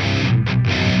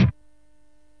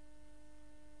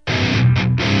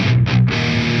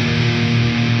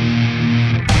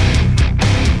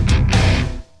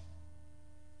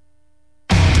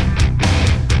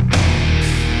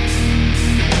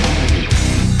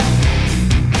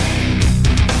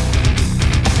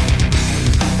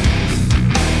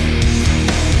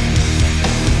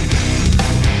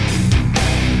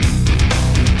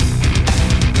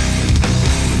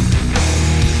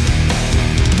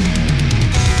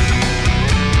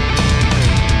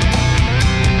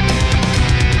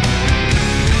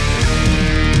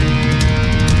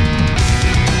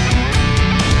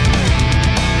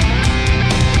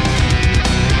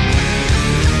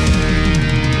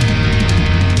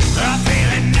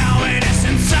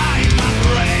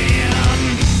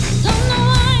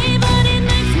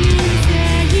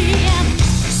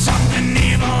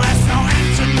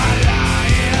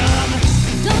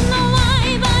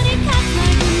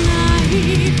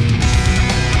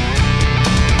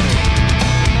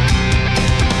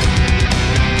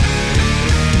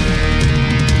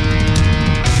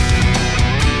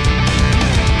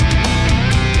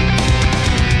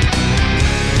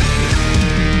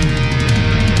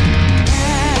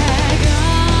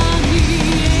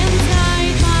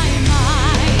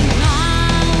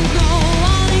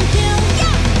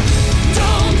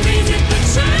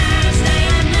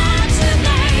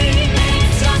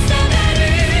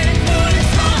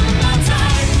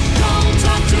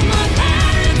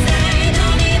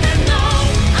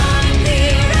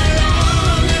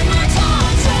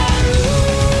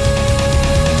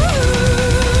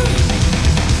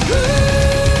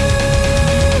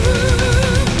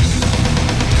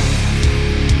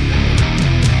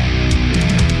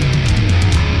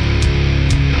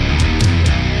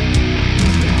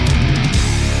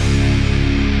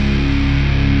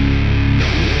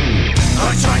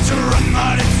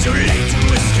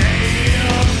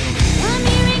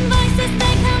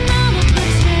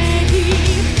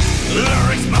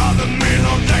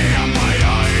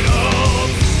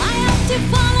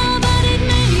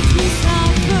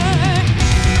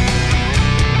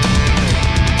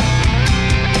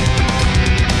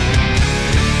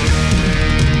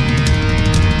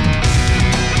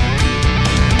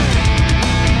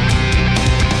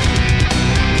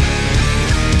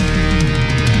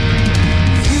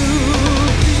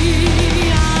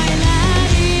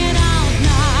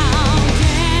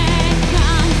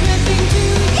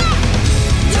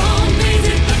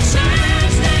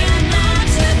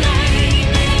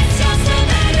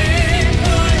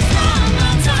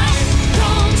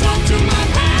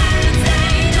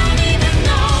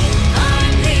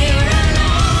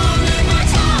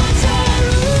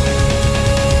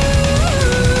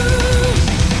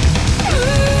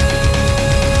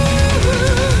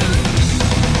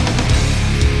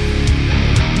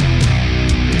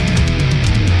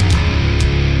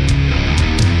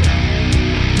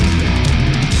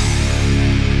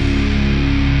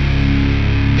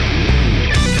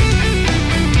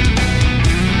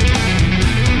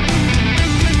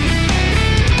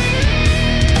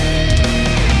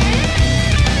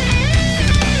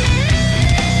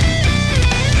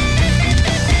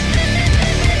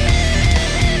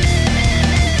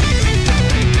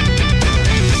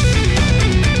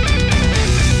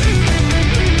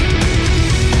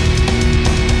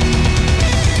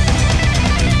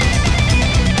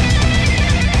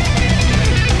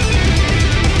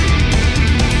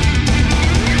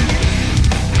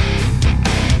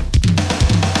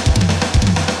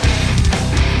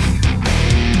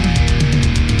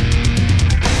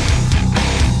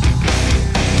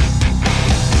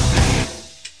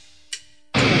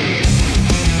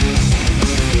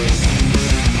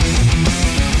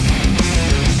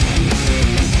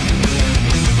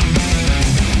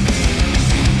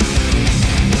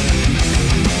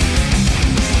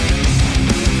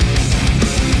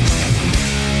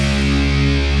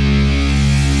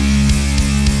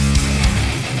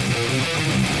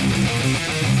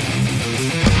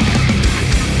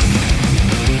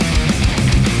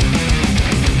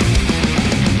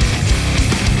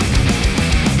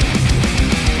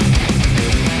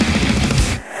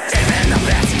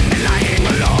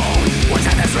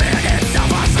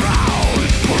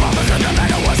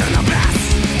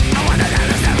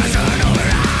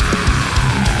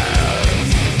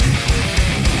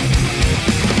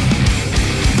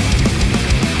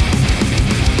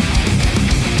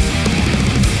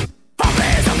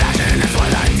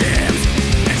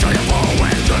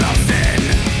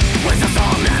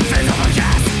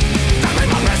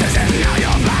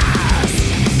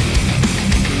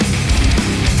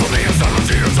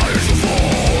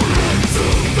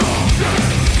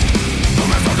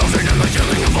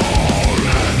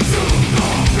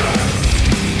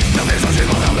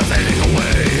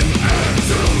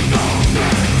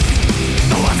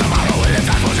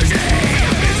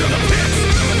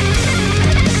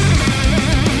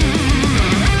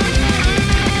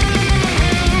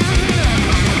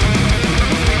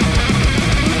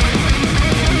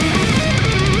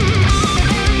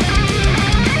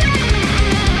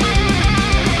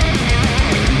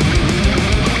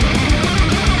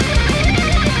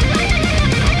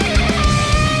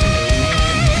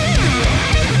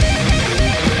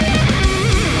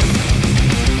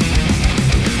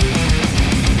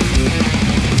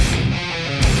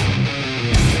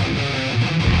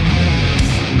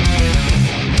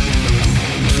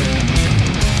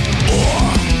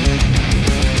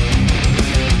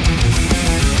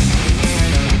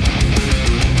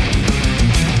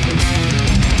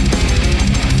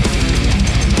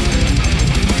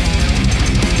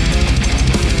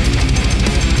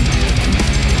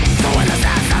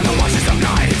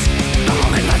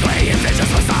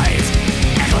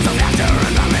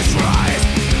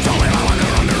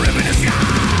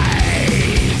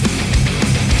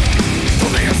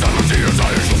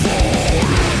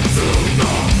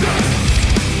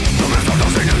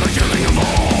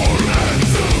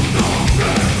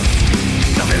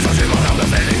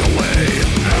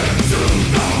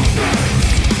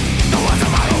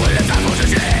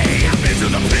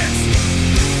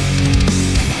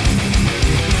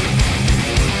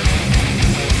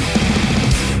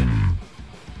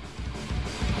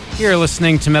 You're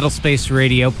listening to Metal Space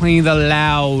Radio, playing the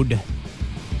loud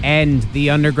and the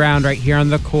underground right here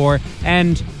on the core.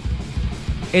 And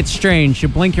it's strange. You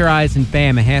blink your eyes and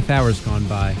bam, a half hour's gone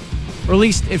by. Or at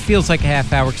least it feels like a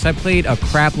half hour because I played a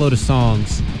crap load of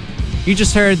songs. You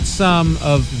just heard some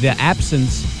of The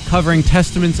Absence covering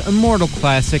Testament's immortal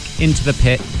classic, Into the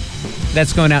Pit.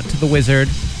 That's going out to the Wizard.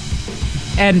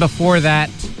 And before that,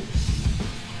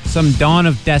 some Dawn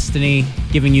of Destiny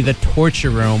giving you the Torture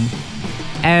Room.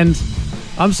 And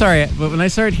I'm sorry, but when I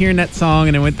started hearing that song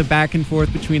and I went the back and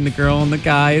forth between the girl and the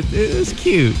guy, it was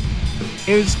cute.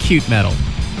 It was cute metal.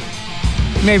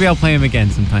 Maybe I'll play him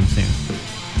again sometime soon.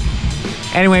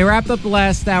 Anyway, wrapped up the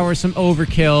last hour, some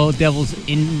Overkill, Devils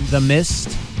in the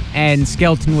Mist, and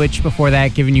Skeleton Witch before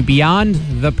that, giving you Beyond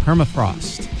the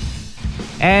Permafrost.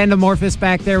 And Amorphous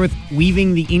back there with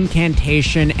Weaving the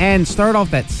Incantation, and start off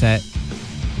that set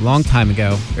a long time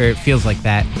ago, or it feels like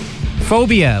that.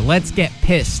 Phobia, Let's Get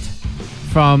Pissed,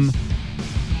 from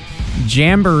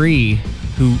Jamboree,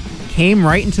 who came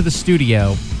right into the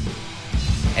studio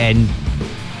and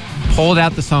pulled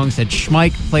out the song, said,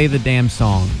 Schmike, play the damn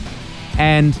song.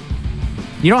 And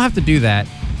you don't have to do that.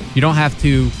 You don't have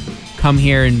to come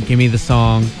here and give me the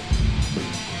song.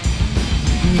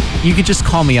 You could just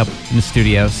call me up in the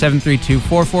studio,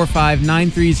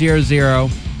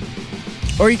 732-445-9300.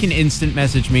 Or you can instant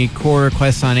message me, core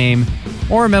requests on AIM,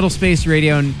 or Metal Space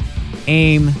Radio and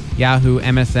AIM, Yahoo,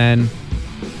 MSN,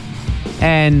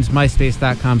 and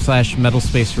myspace.com/Metal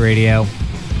Space Radio.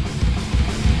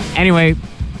 Anyway,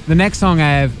 the next song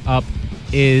I have up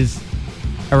is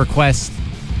a request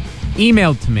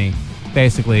emailed to me,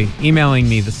 basically, emailing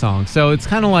me the song. So it's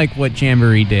kind of like what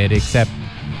Jamboree did, except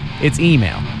it's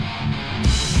email.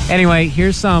 Anyway,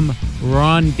 here's some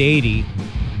Ron Dady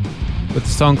with a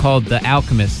song called The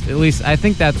Alchemist. At least I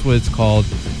think that's what it's called.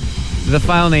 The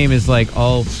file name is like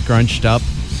all scrunched up,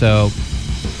 so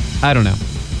I don't know.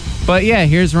 But yeah,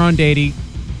 here's Ron Dady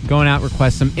going out,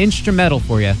 request some instrumental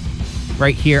for you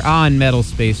right here on Metal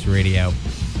Space Radio.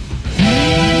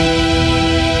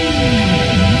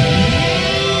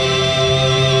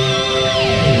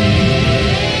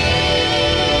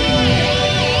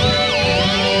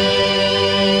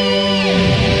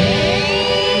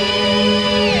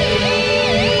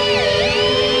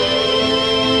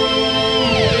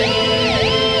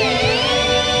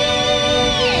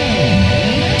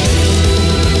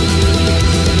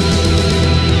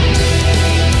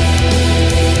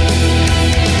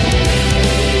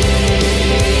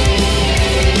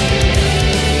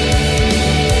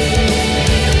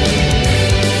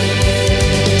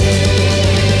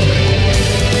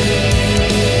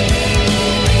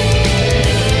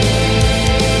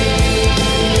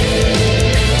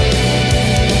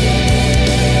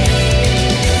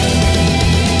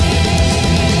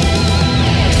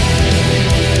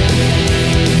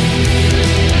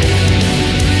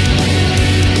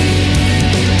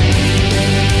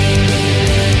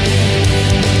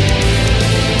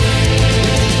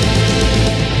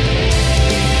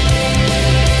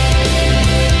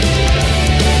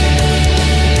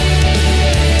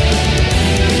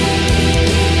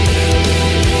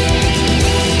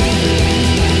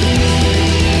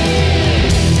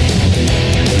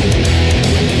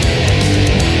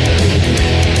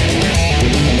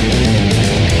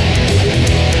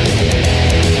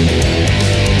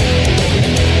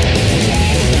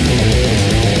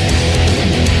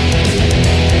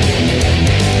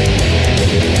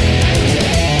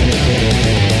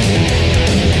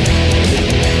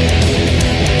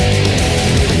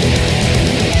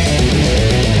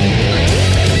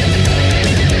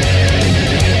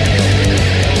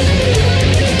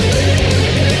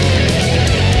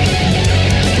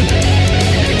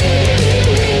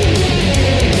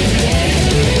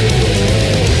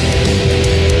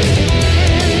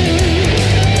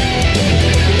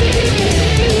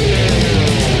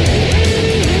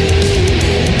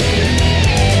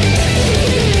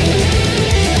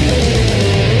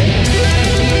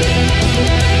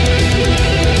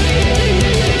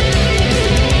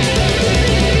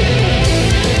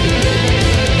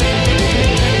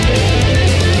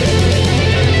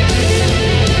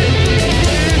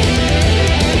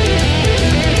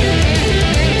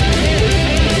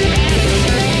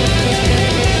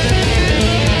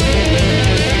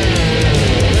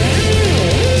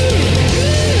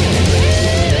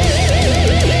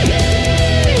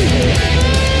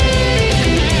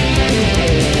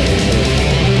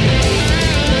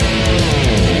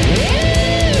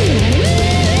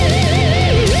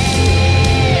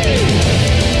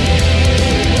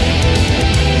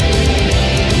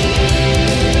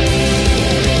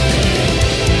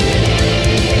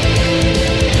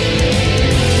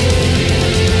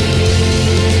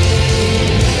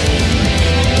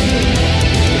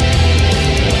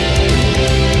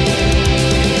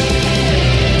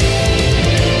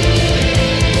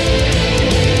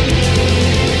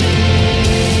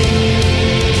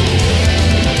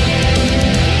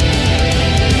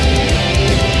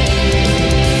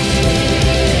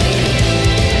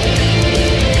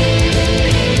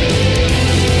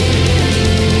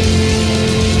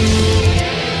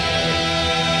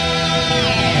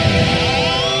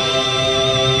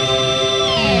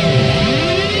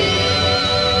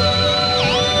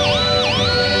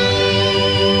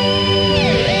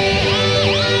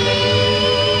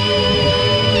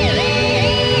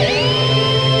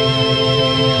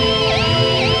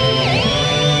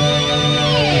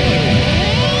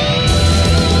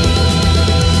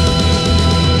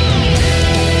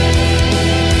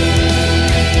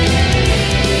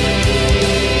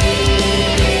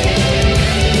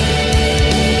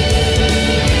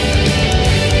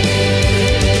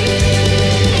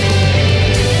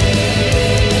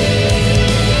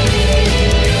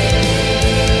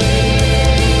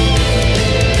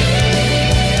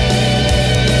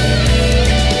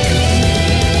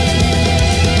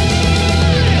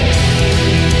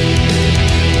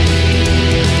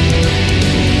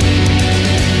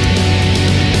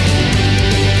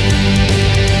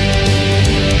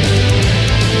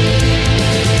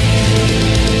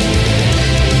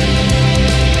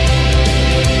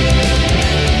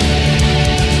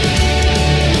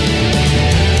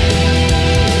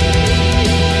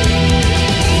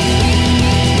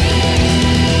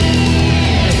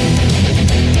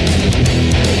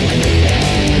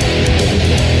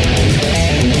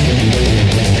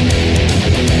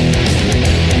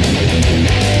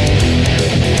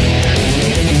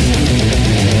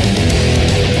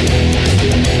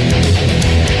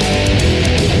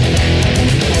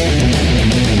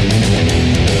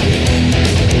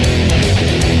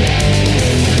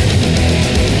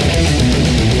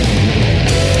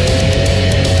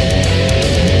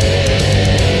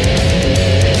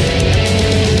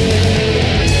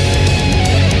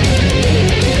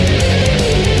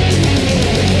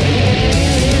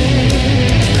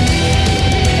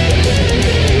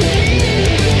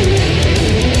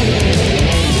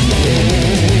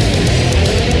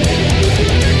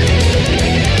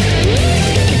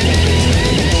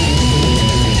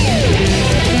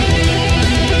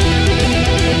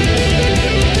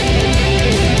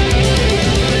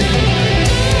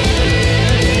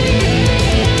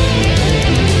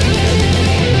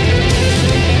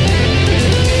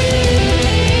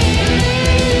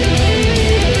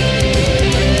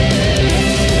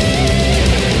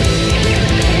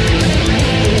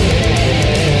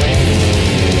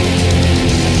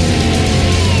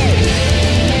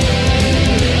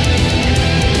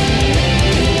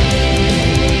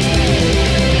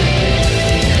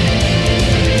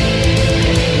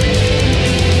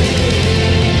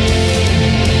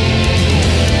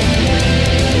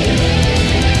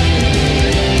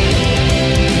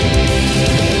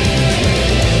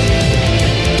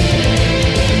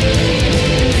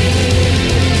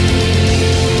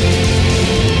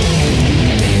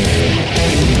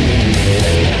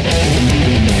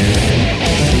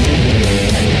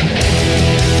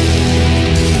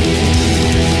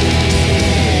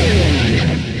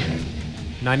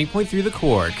 90.3 The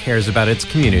Core cares about its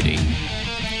community.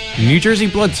 New Jersey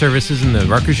Blood Services and the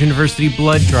Rutgers University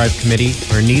Blood Drive Committee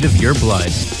are in need of your blood.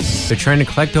 They're trying to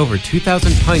collect over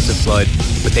 2,000 pints of blood,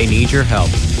 but they need your help.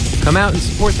 Come out and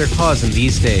support their cause in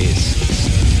these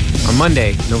days. On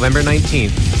Monday, November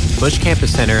 19th, Bush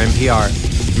Campus Center, NPR,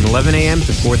 from 11 a.m.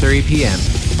 to 4:30 p.m.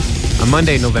 On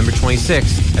Monday, November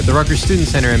 26th, at the Rutgers Student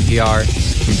Center, NPR,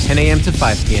 from 10 a.m. to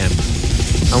 5 p.m.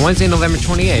 On Wednesday, November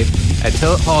 28th, at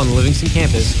Tillett Hall on the Livingston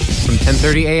campus, from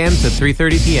 10:30 a.m. to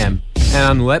 3:30 p.m. And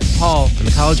on Lett Hall on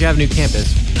the College Avenue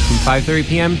campus, from 5:30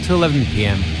 p.m. to 11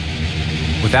 p.m.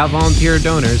 Without volunteer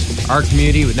donors, our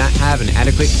community would not have an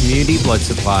adequate community blood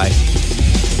supply.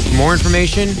 For more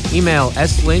information, email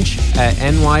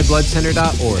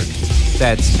slynch@nybloodcenter.org.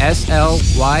 That's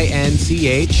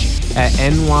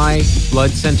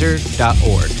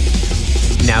slynch@nybloodcenter.org.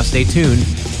 Now stay tuned.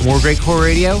 More Great Core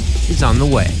Radio is on the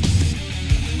way.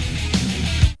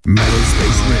 Metal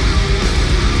Space Radio.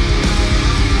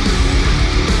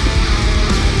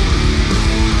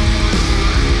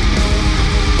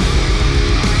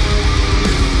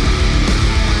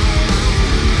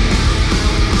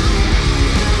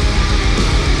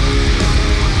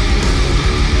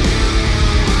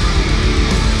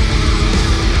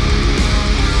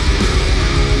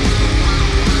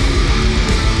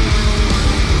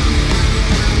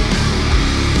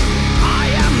 I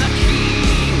am the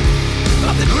king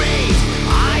of the great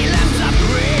island.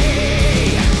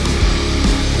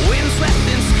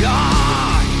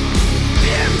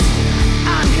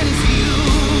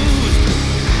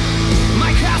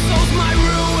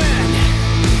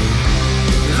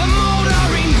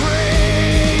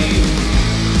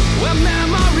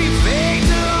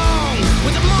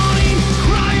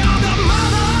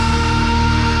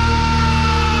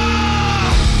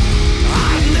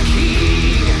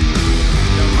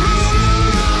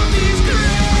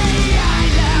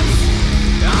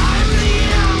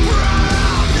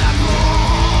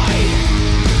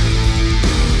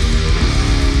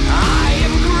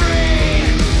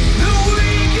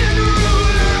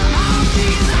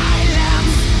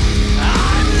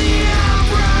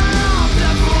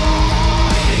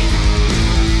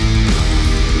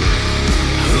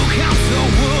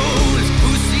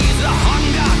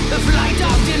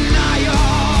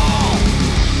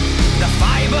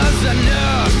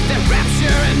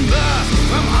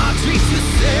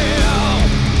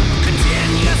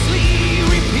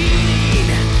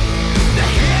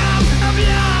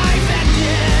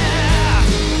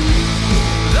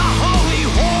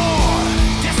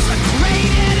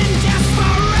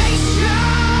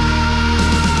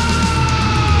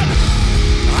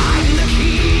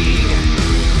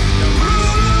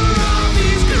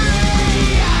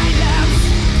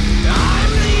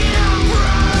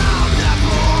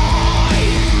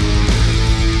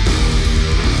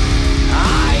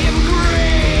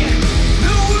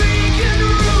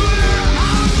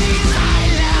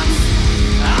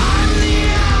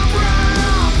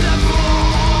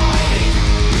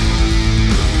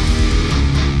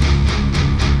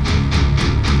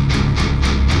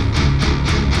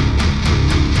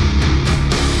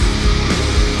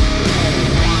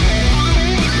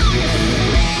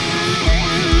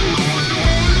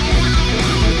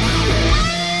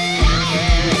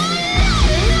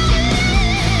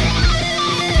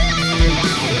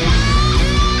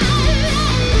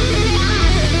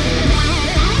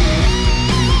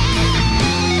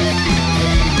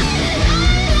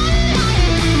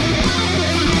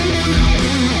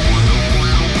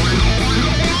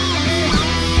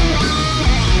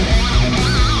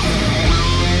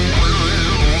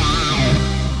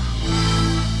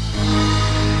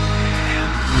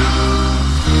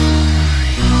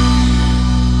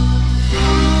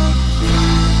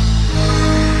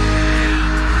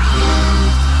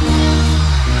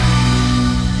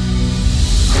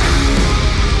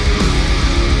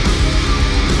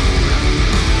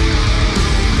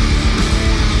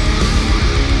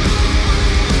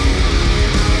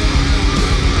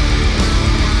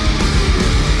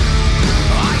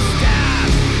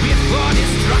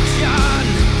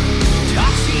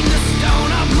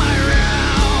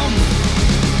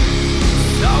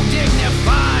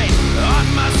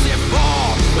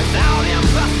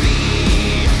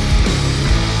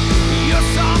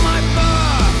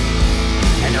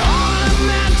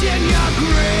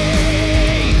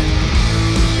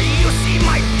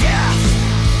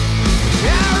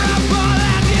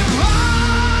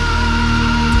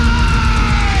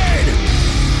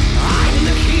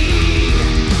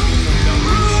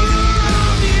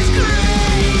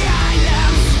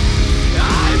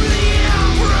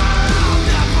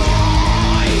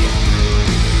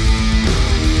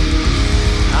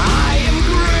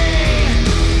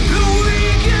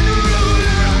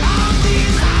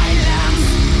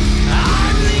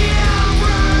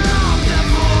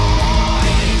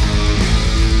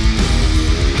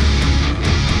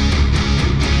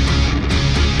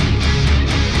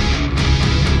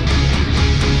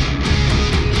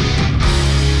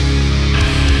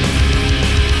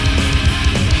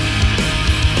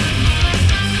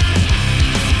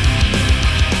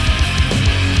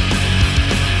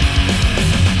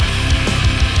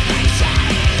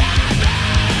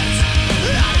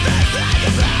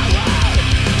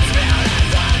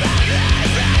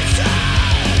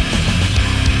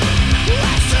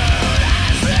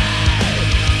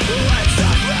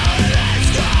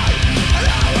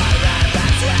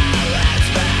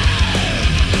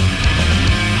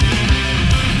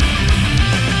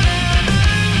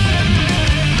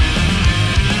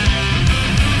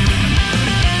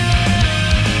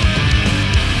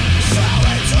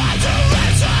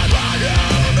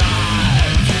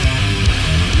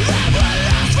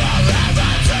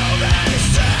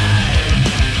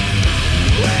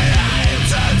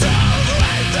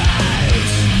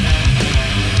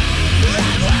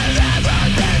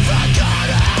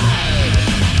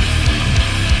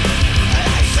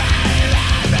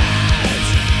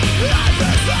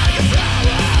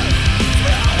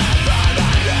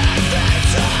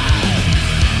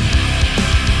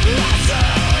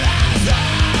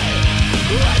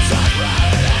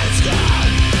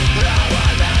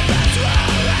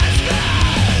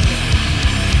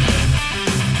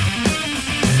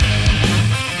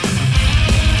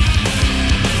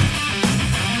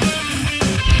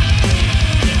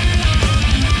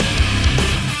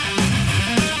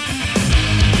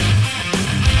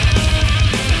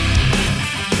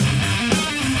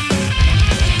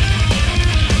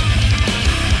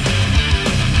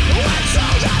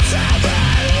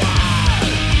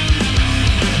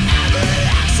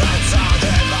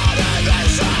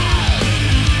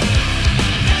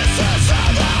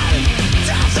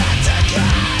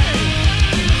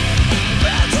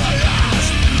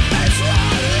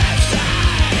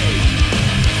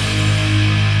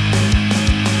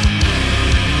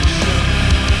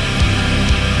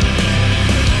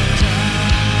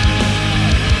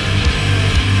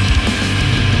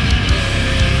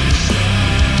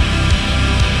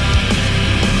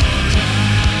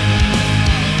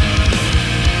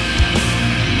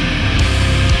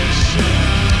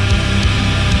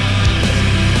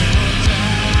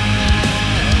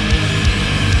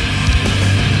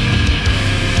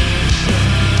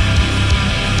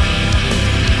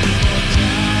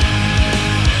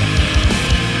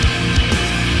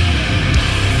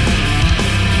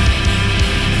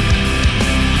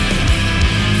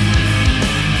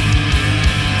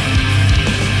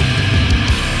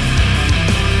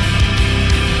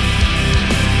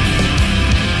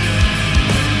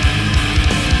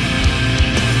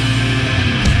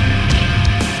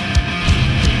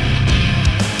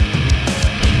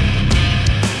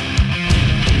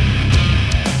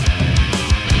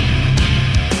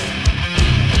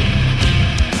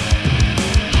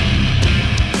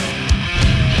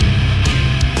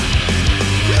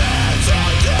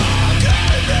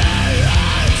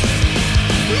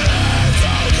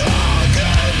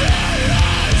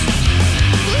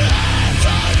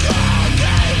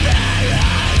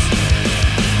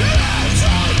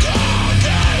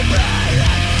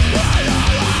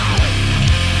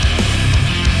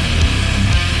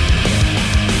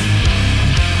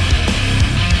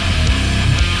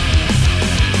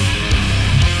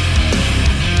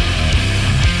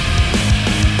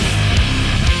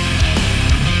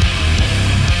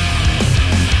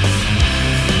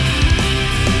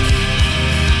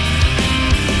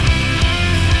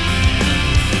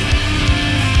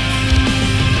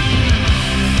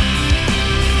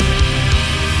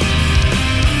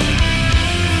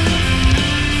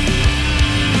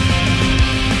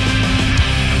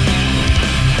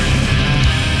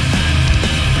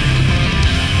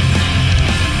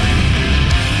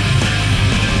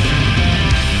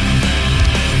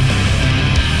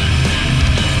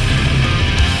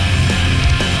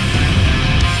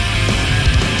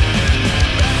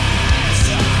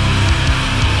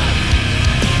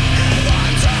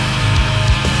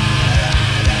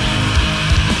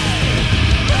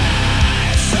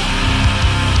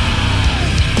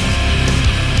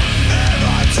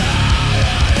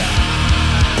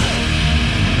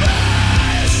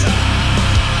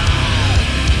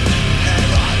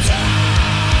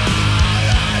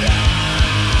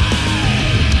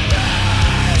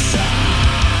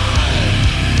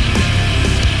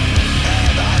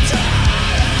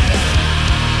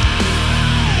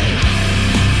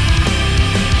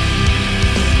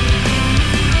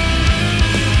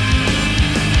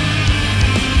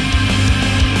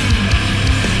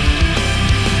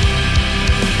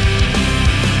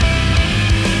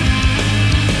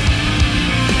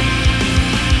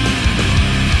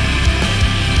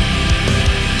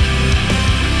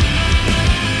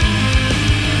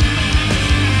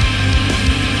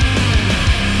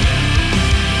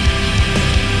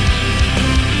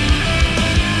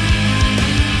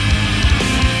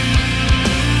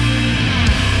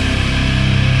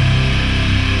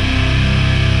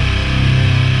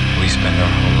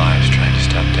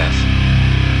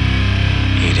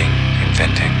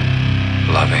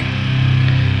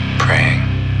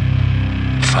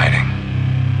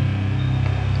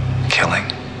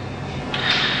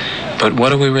 But what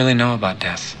do we really know about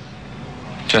death?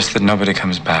 Just that nobody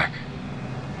comes back.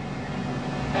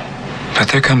 But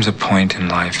there comes a point in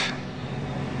life,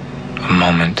 a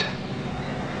moment,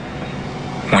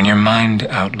 when your mind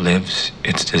outlives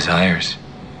its desires,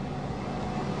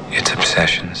 its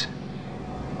obsessions.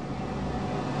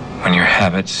 When your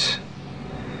habits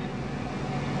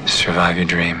survive your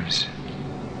dreams.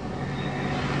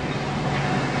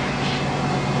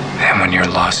 And when your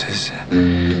losses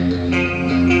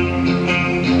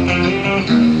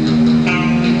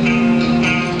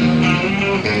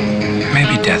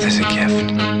maybe death is a gift.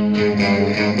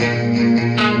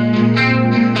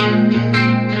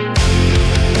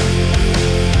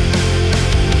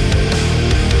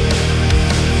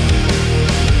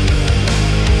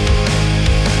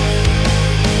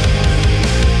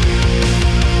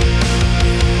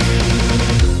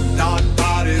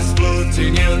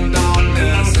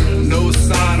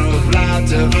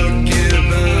 Ever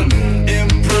given,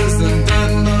 imprisoned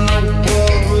in the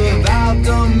world without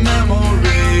the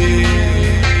memory,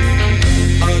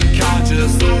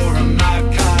 unconscious or am I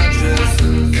conscious,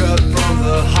 cut from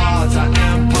the heart I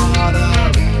am part of.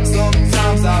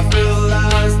 Sometimes I feel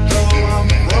as though I'm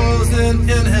frozen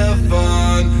in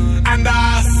heaven, and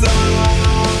I saw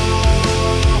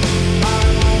my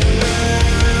own face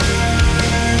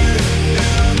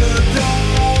in the dark.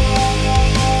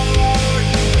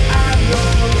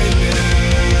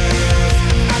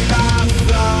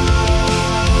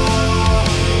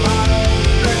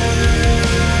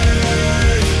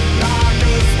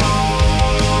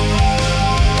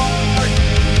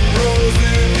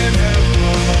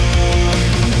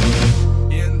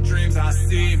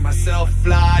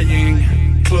 Flying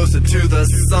closer to the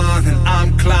sun, and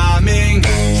I'm climbing.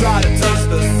 Try to touch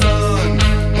the sun,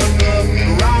 but the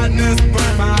brightness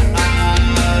burn my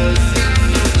eyes.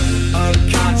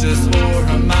 Unconscious or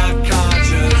am I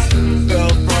conscious? Fell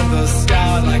from the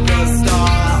sky like a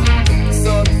star.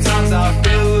 Sometimes I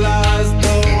feel as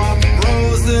though I'm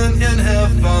frozen in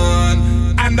heaven,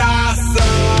 and I saw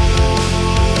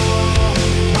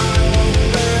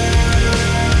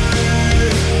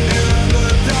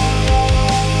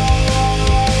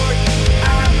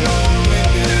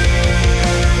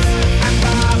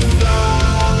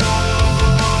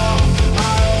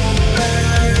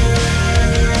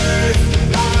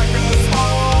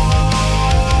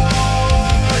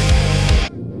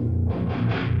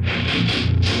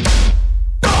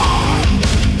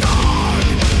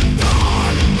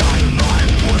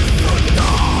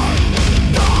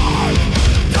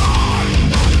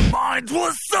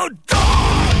was so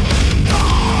dark,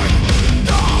 dark,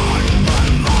 dark. My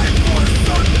life was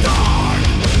so dark,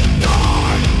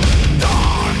 dark,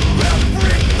 dark.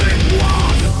 Everything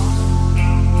was.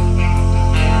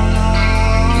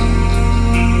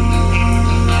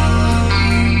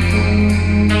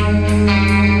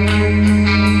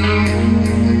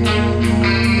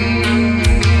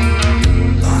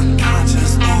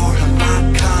 Unconscious or am I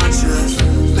conscious?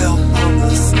 Fell from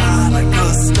the sky like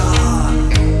a star.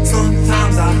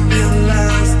 Sometimes I feel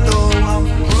as though I'm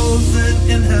frozen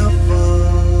in heaven,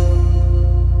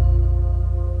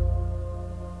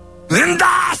 and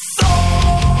I saw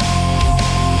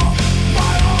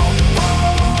my own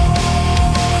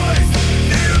voice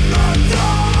in the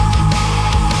dark,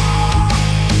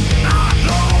 not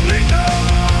loneliness,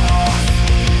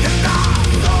 and I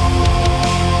saw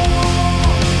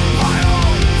my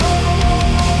own voice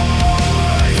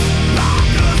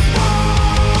like a spark.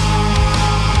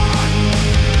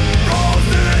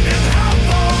 Frozen in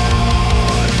heaven,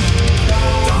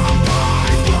 dark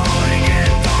bodies floating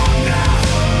in darkness,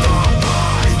 dark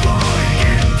bodies floating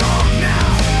in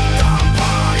darkness, dark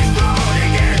bodies floating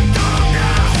in darkness, dark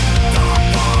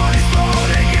bodies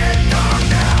floating in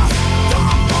darkness,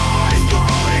 dark bodies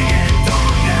floating in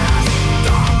darkness,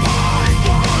 dark bodies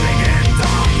floating in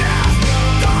darkness,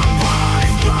 dark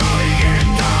bodies floating in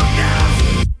darkness.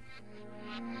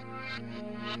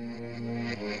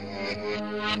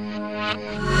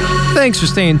 Thanks for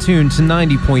staying tuned to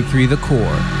 90.3 The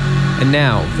Core. And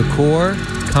now, The Core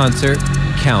Concert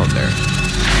Calendar.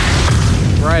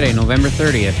 Friday, November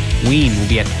 30th, Ween will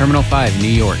be at Terminal 5 in New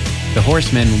York. The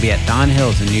Horsemen will be at Don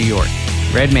Hills in New York.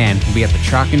 Redman will be at the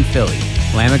Troc in Philly.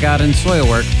 Lamb of God and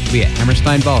Soilwork will be at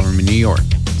Hammerstein Ballroom in New York.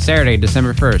 Saturday,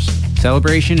 December 1st,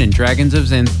 Celebration and Dragons of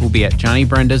Zinth will be at Johnny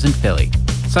Brenda's in Philly.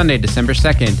 Sunday, December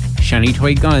 2nd, Shiny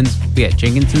Toy Guns will be at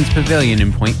Jenkinson's Pavilion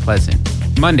in Point Pleasant.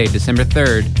 Monday, December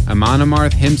 3rd, Amon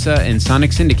Amarth, Himsa, and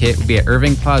Sonic Syndicate will be at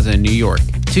Irving Plaza in New York.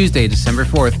 Tuesday, December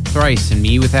 4th, Thrice and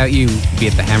Me Without You will be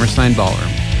at the Hammerstein Ballroom.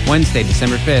 Wednesday,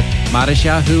 December 5th, Madish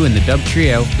Yahoo and the Dub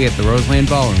Trio will be at the Roseland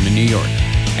Ballroom in New York.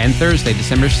 And Thursday,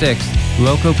 December 6th,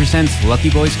 Loco presents Lucky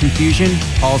Boys Confusion,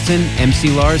 Paulson,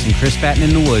 MC Lars, and Chris Batten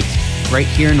in the Woods, right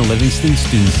here in the Livingston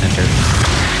Student Center.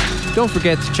 Don't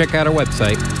forget to check out our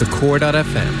website,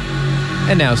 thecore.fm.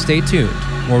 And now stay tuned.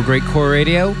 More great core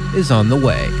radio is on the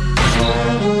way.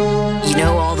 You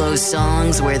know all those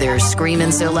songs where they're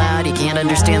screaming so loud you can't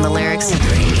understand the lyrics?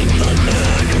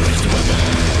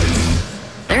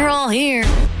 They're all here.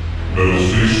 Metal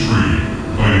State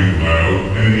Scream, playing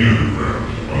loud and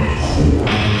underground on the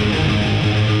Core.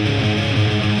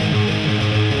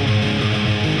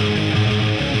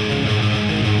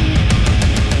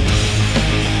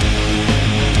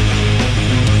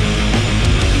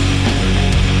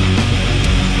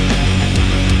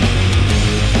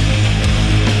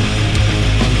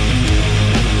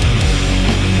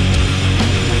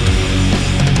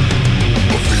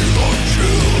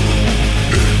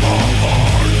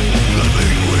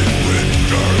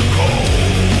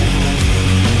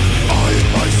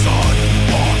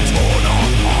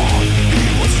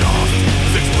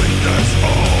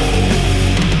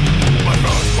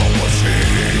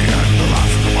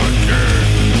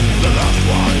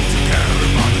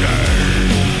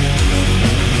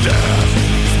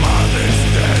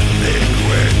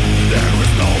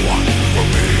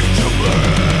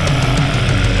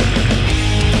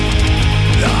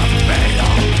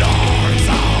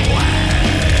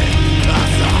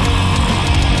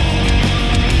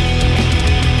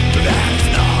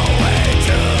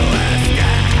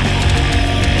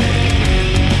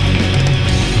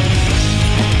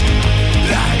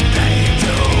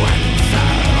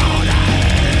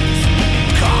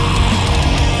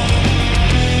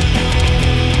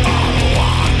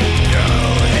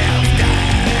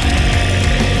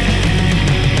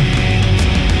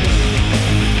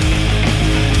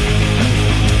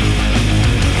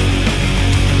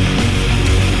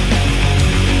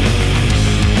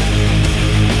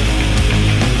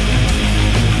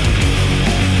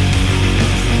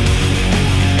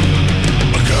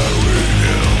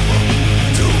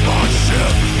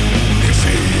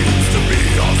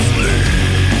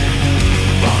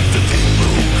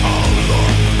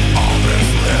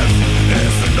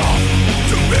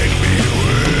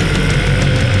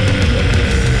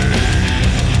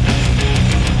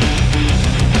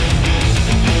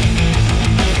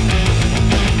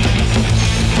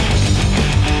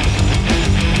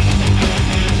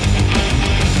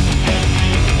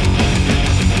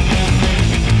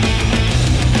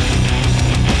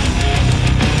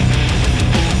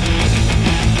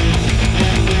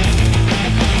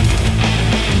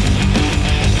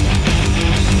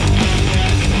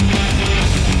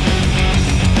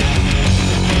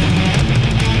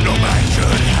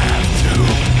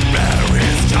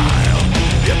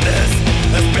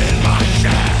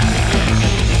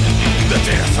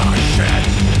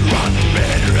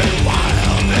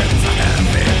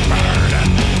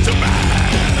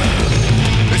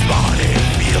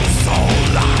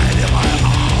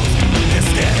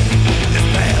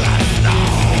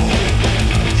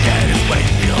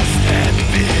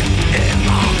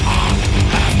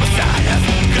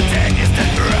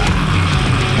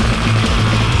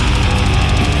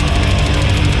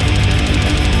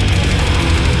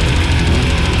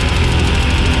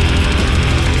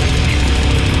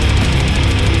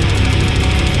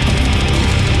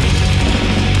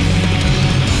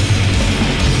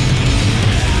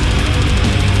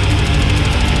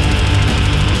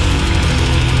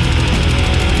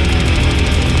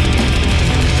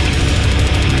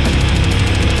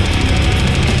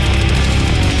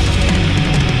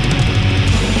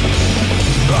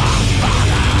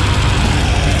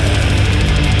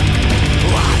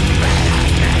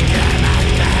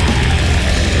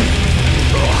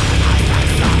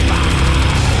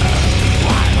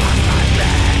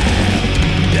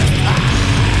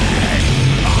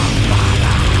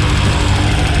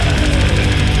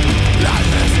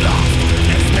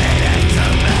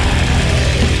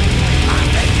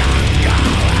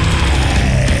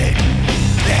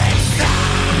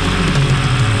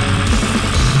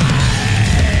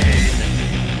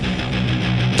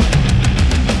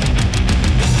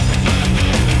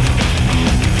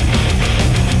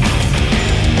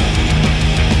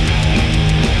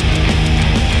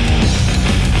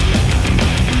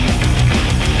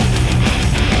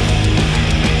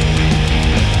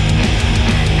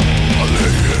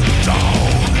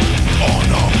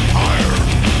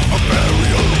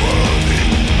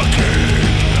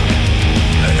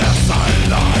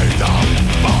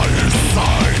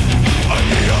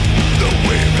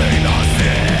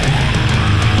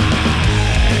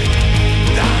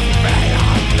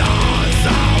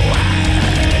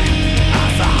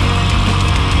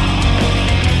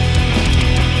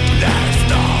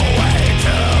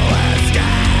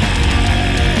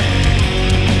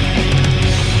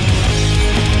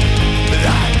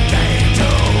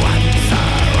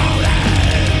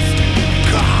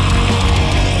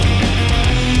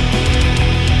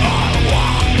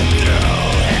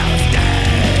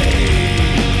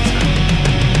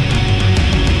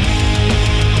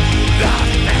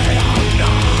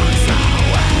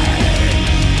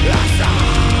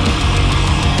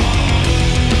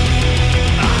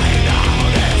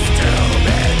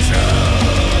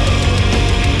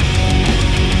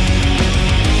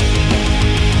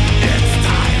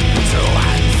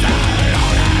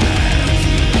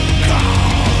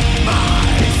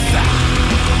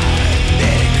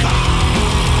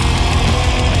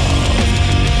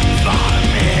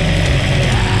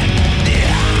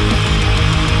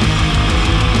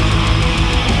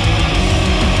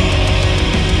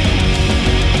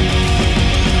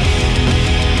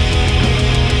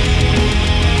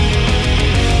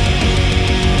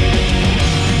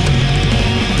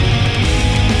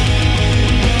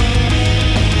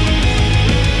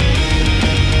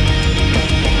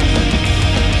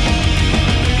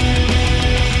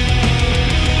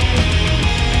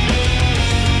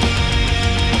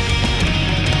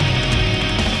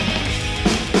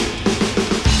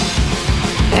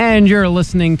 And you're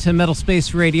listening to Metal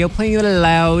Space Radio, playing it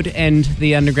loud and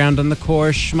the underground on the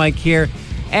core. Schmike here.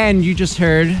 And you just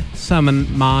heard Summon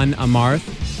Amon Amarth,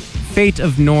 Fate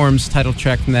of Norm's title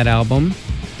track from that album.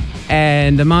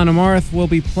 And Amon Amarth will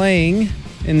be playing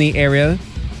in the area,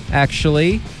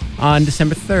 actually, on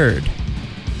December 3rd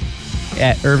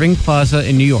at Irving Plaza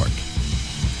in New York.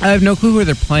 I have no clue who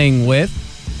they're playing with.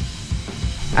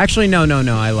 Actually, no,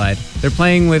 I lied. They're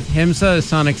playing with Himsa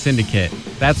Sonic Syndicate.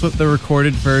 That's what the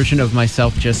recorded version of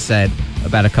myself just said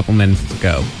about a couple minutes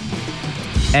ago.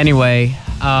 Anyway,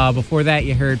 before that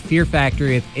you heard Fear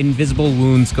Factory with Invisible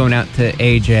Wounds going out to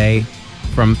AJ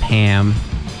from Pam.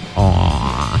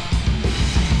 Aww.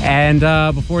 And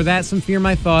before that, some Fear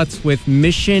My Thoughts with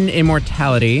Mission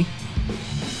Immortality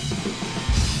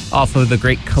off of The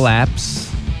Great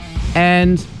Collapse.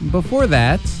 And before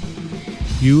that,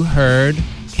 you heard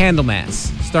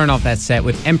Candlemass, starting off that set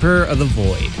with Emperor of the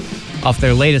Void, off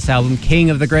their latest album, King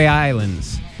of the Grey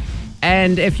Islands.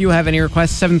 And if you have any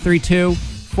requests,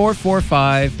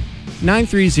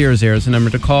 732-445-9300 is the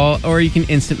number to call, or you can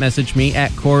instant message me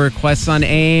at Core Requests on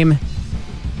AIM,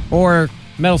 or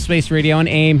Metal Space Radio on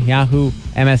AIM, Yahoo,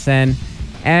 MSN.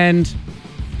 And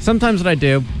sometimes what I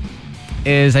do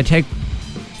is I take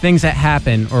things that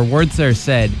happen or words that are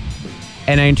said,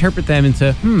 and I interpret them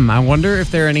into, I wonder if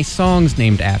there are any songs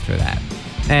named after that.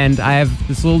 And I have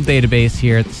this little database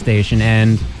here at the station,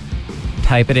 and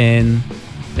type it in,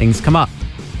 things come up.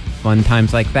 Fun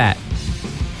times like that.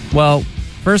 Well,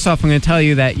 first off, I'm going to tell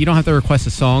you that you don't have to request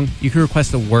a song. You can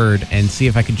request a word and see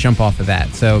if I can jump off of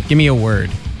that. So give me a word,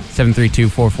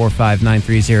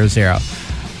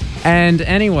 732-445-9300. And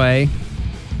anyway,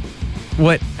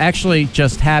 what actually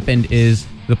just happened is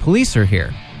the police are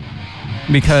here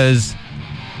because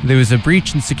there was a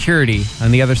breach in security on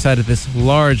the other side of this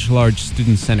large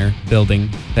student center building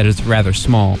that is rather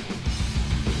small.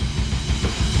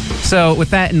 So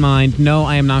with that in mind, no,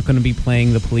 I am not going to be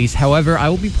playing The Police. However, I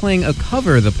will be playing a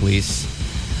cover of The Police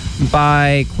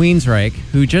by Queensryche,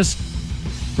 who just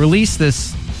released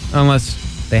this, unless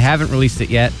they haven't released it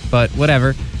yet, but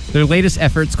whatever. Their latest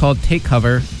effort's called Take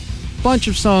Cover. Bunch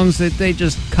of songs that they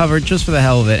just covered just for the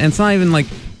hell of it. And it's not even like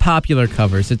popular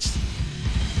covers. It's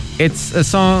a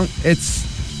song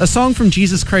from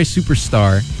Jesus Christ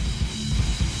Superstar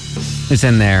is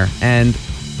in there, and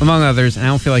among others, and I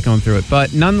don't feel like going through it,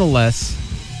 but nonetheless,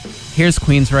 here's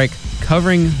Queensryche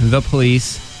covering The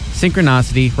Police,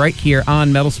 Synchronicity, right here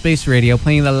on Metal Space Radio,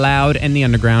 playing the loud and the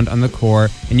underground on the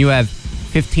core, and you have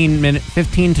 15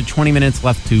 to 20 minutes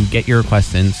left to get your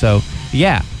request in, so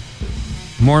yeah,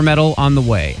 more metal on the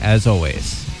way, as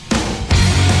always.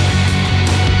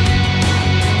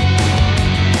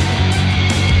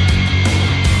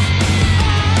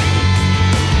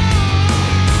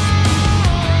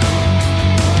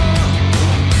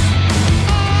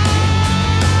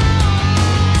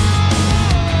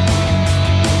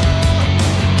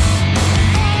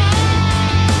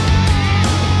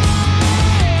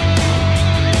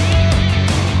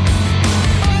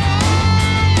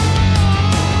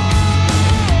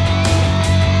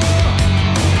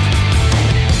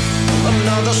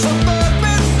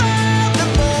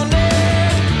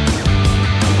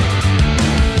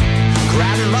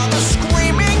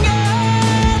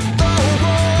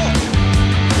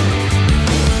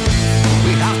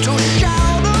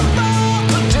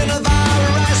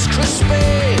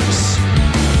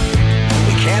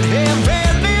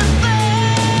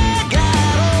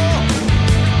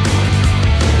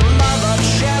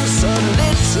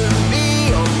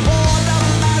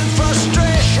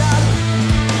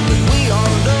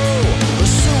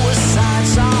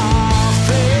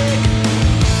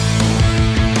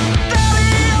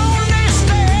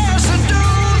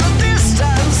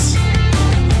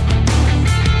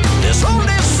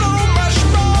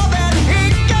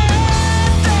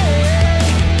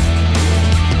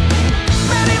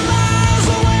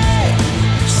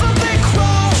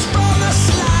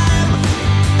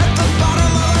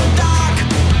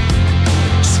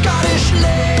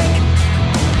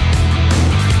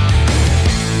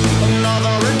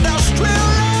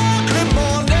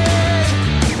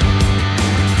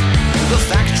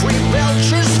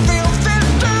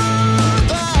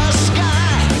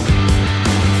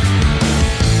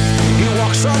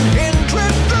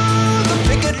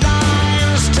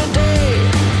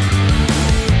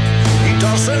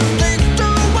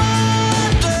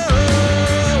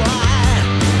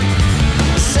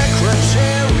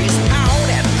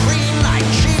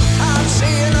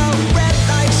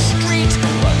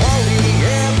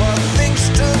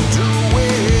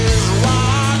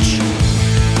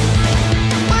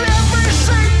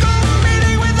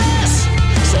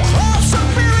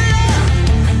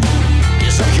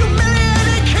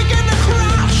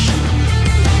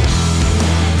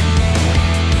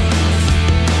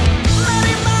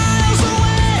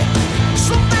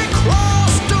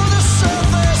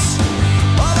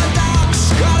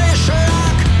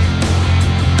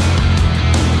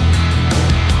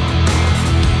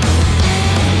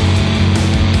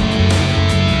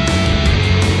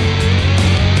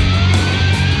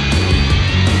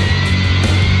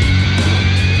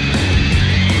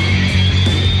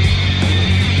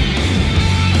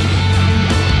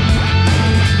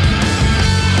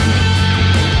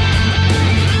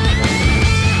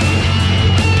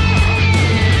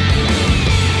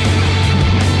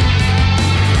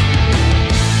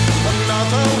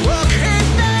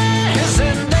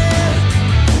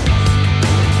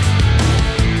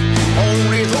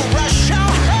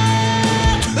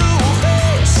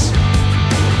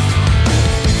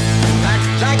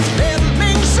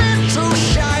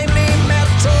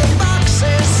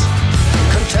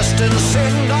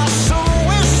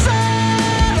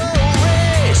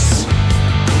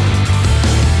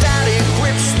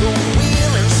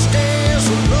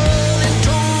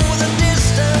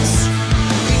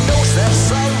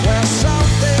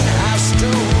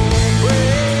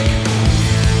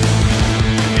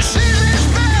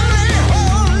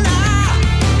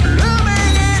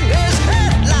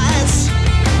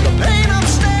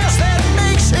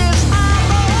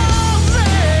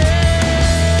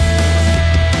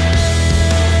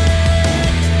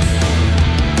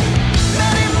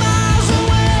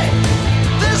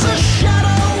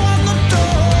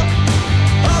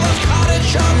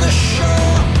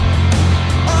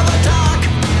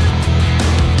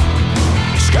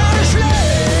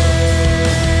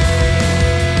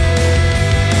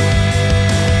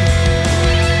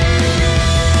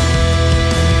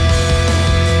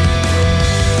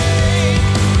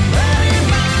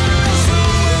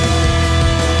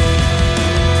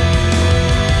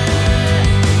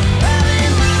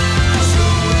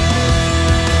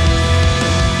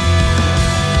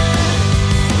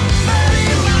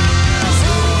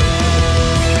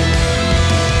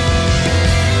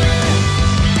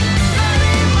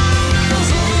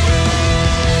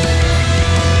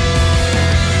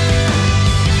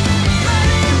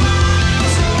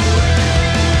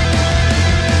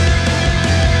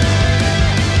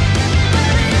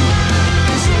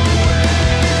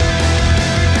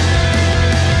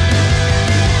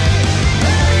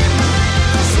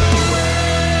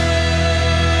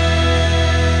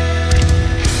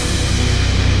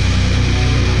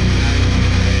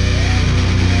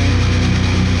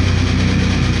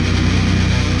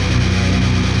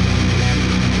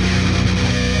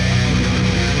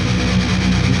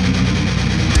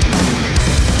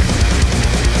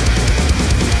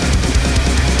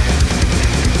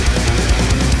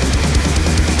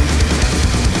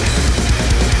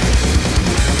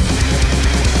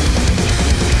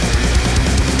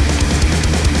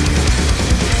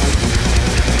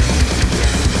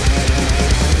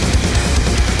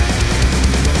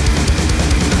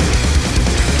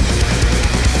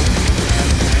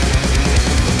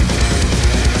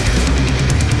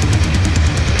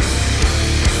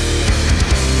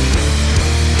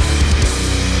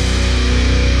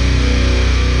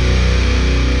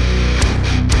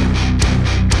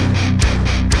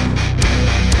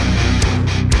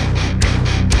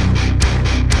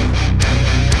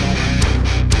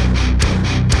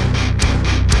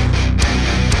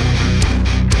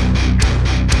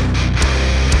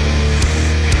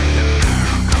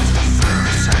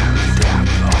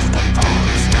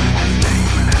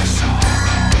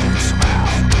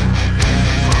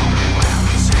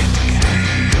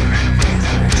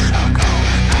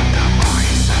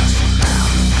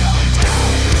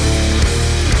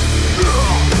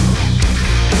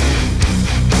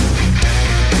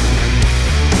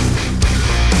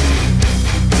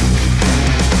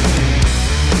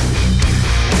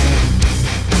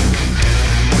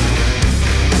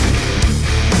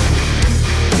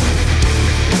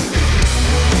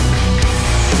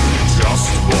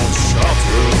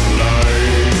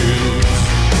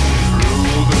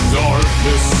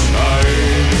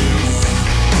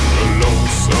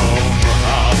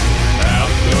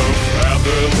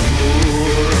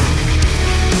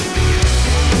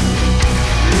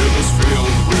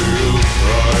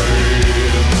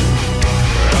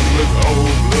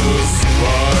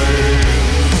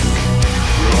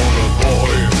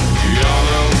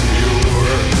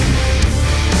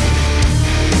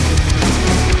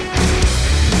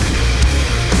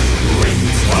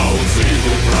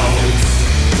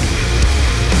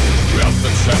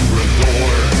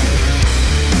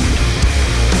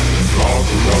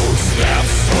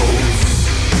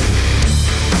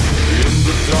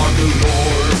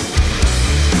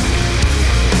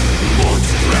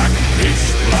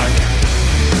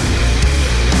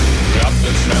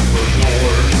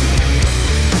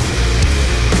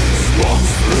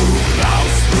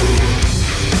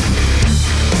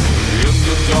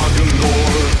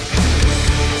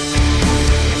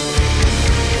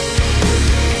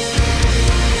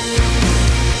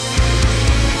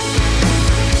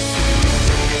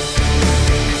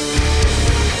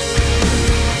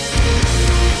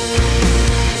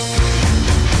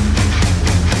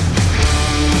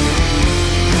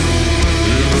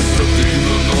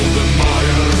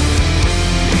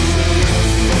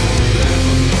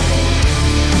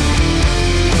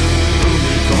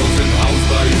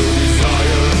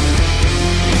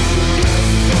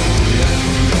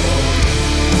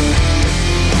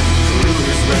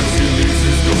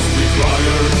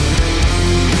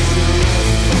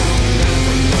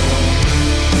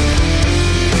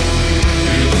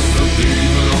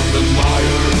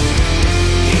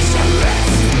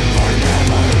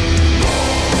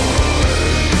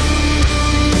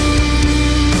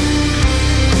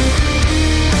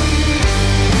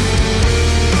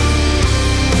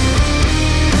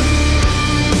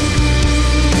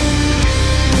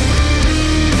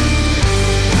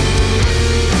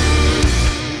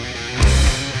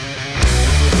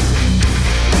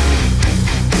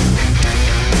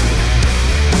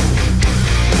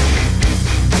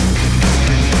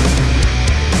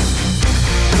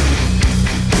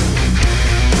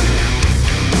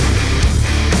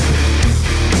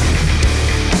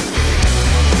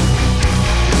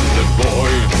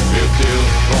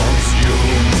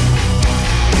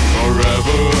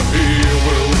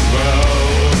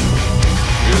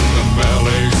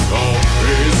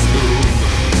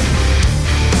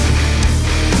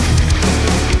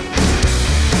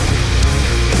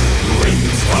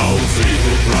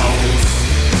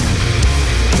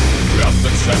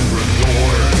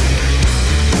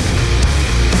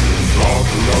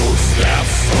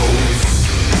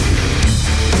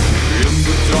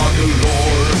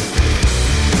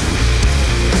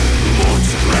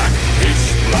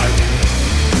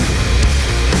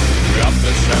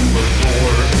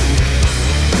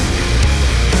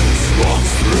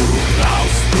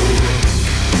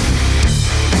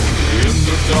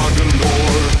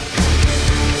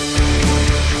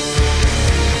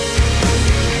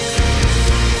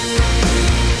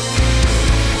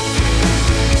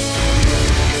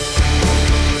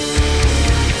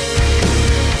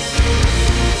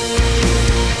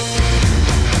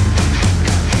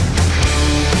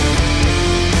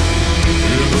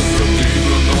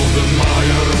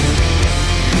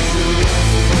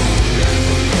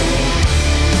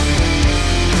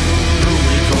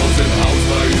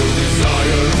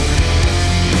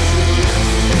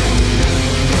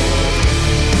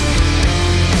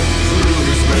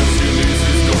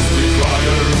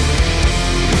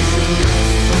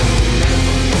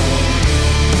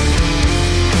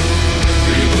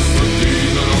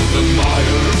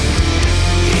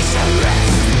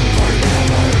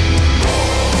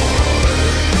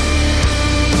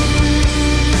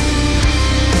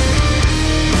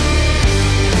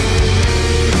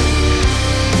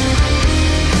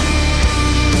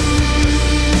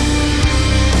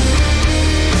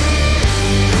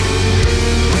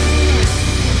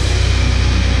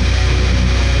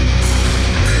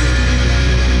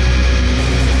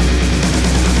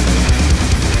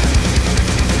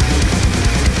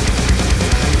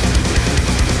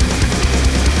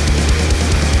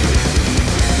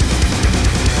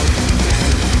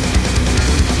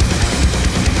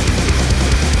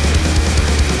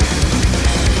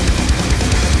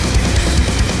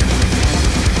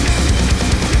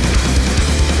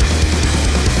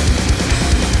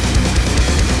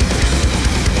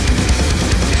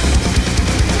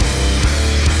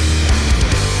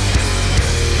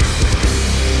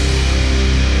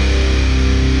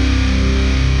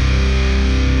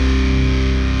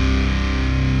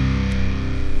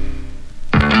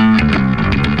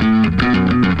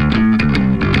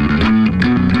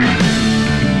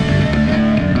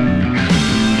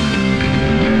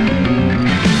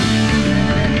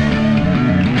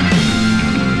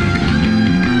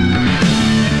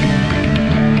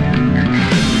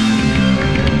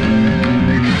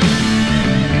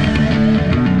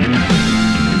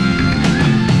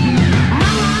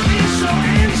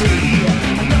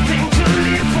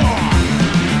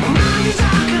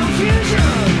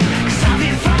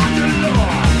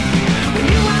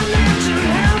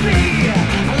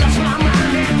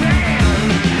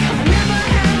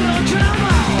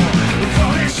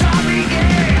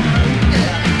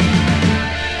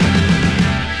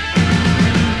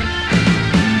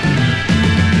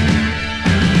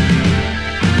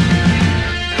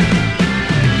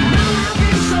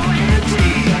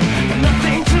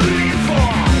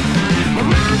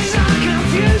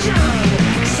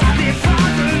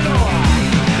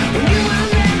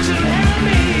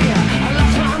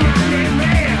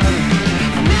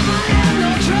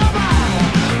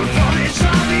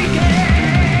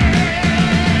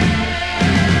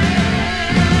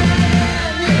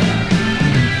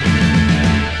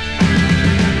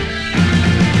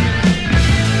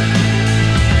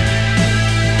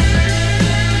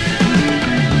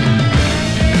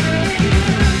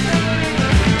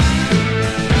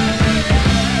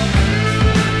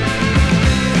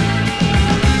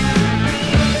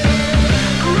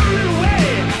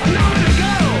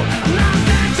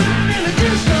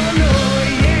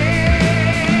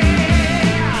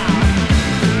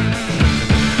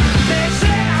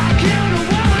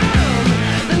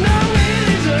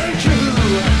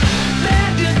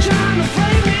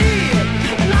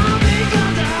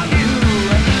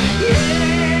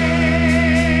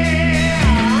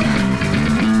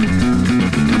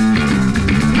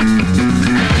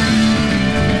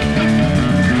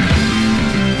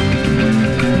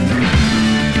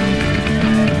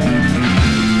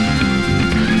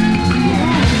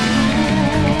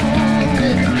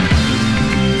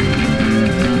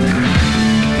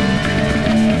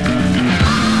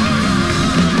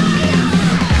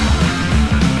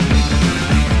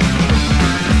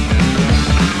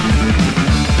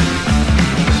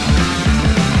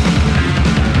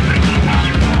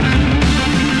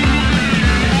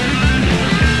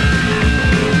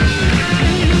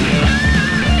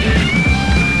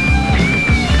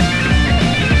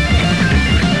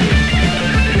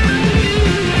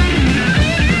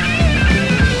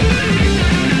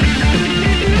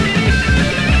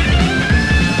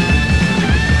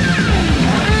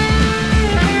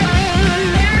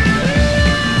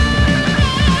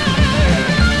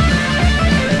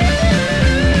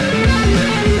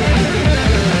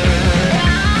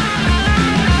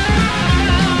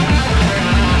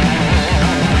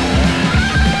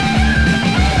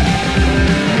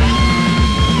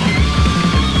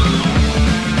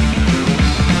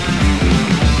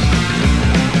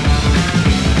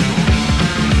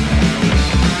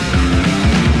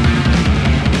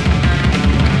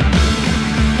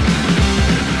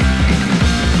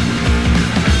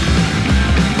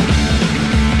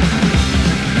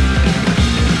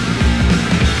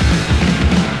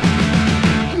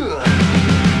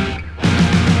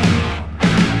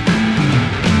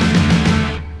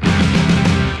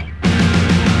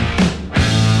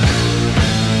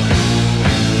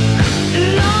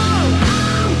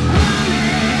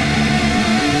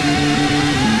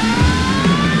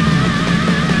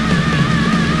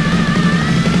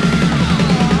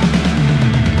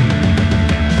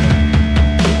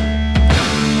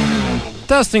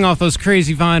 Dusting off those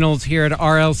crazy vinyls here at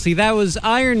RLC. That was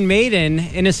Iron Maiden,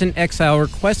 Innocent Exile.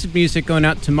 Requested music going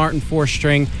out to Martin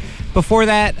Four-String. Before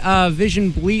that, the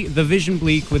Vision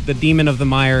Bleak with The Demon of the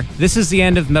Mire. This is the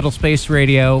end of Metal Space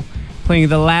Radio, playing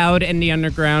the loud and the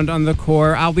underground on the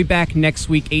core. I'll be back next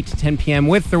week, 8 to 10 p.m.,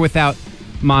 with or without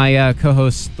my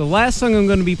co-hosts. The last song I'm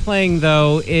going to be playing,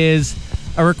 though, is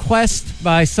a request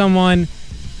by someone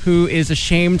who is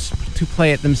ashamed to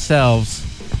play it themselves.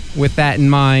 With that in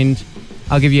mind,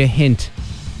 I'll give you a hint.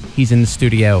 He's in the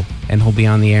studio, and he'll be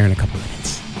on the air in a couple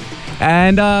minutes.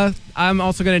 And I'm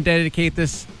also going to dedicate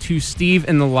this to Steve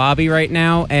in the lobby right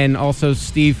now, and also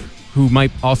Steve, who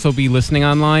might also be listening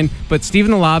online. But Steve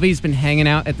in the lobby has been hanging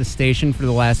out at the station for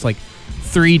the last,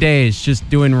 3 days, just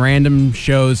doing random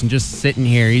shows and just sitting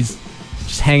here. He's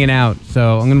just hanging out.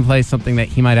 So I'm going to play something that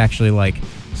he might actually like.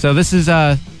 So this is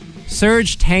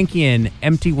Serge Tankian,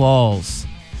 Empty Walls.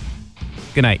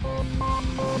 Good night.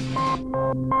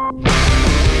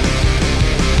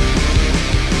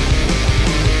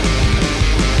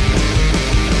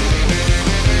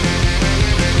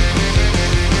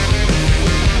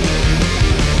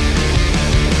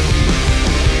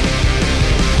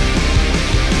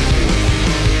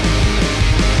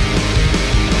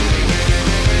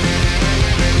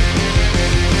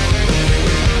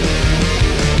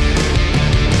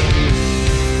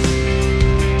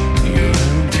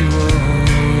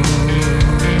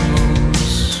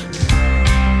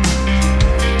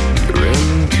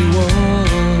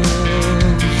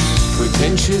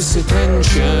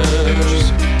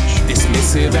 Attentions,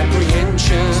 dismissive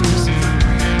apprehensions.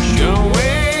 Don't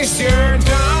waste your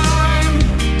time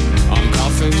on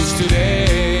coffins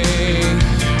today.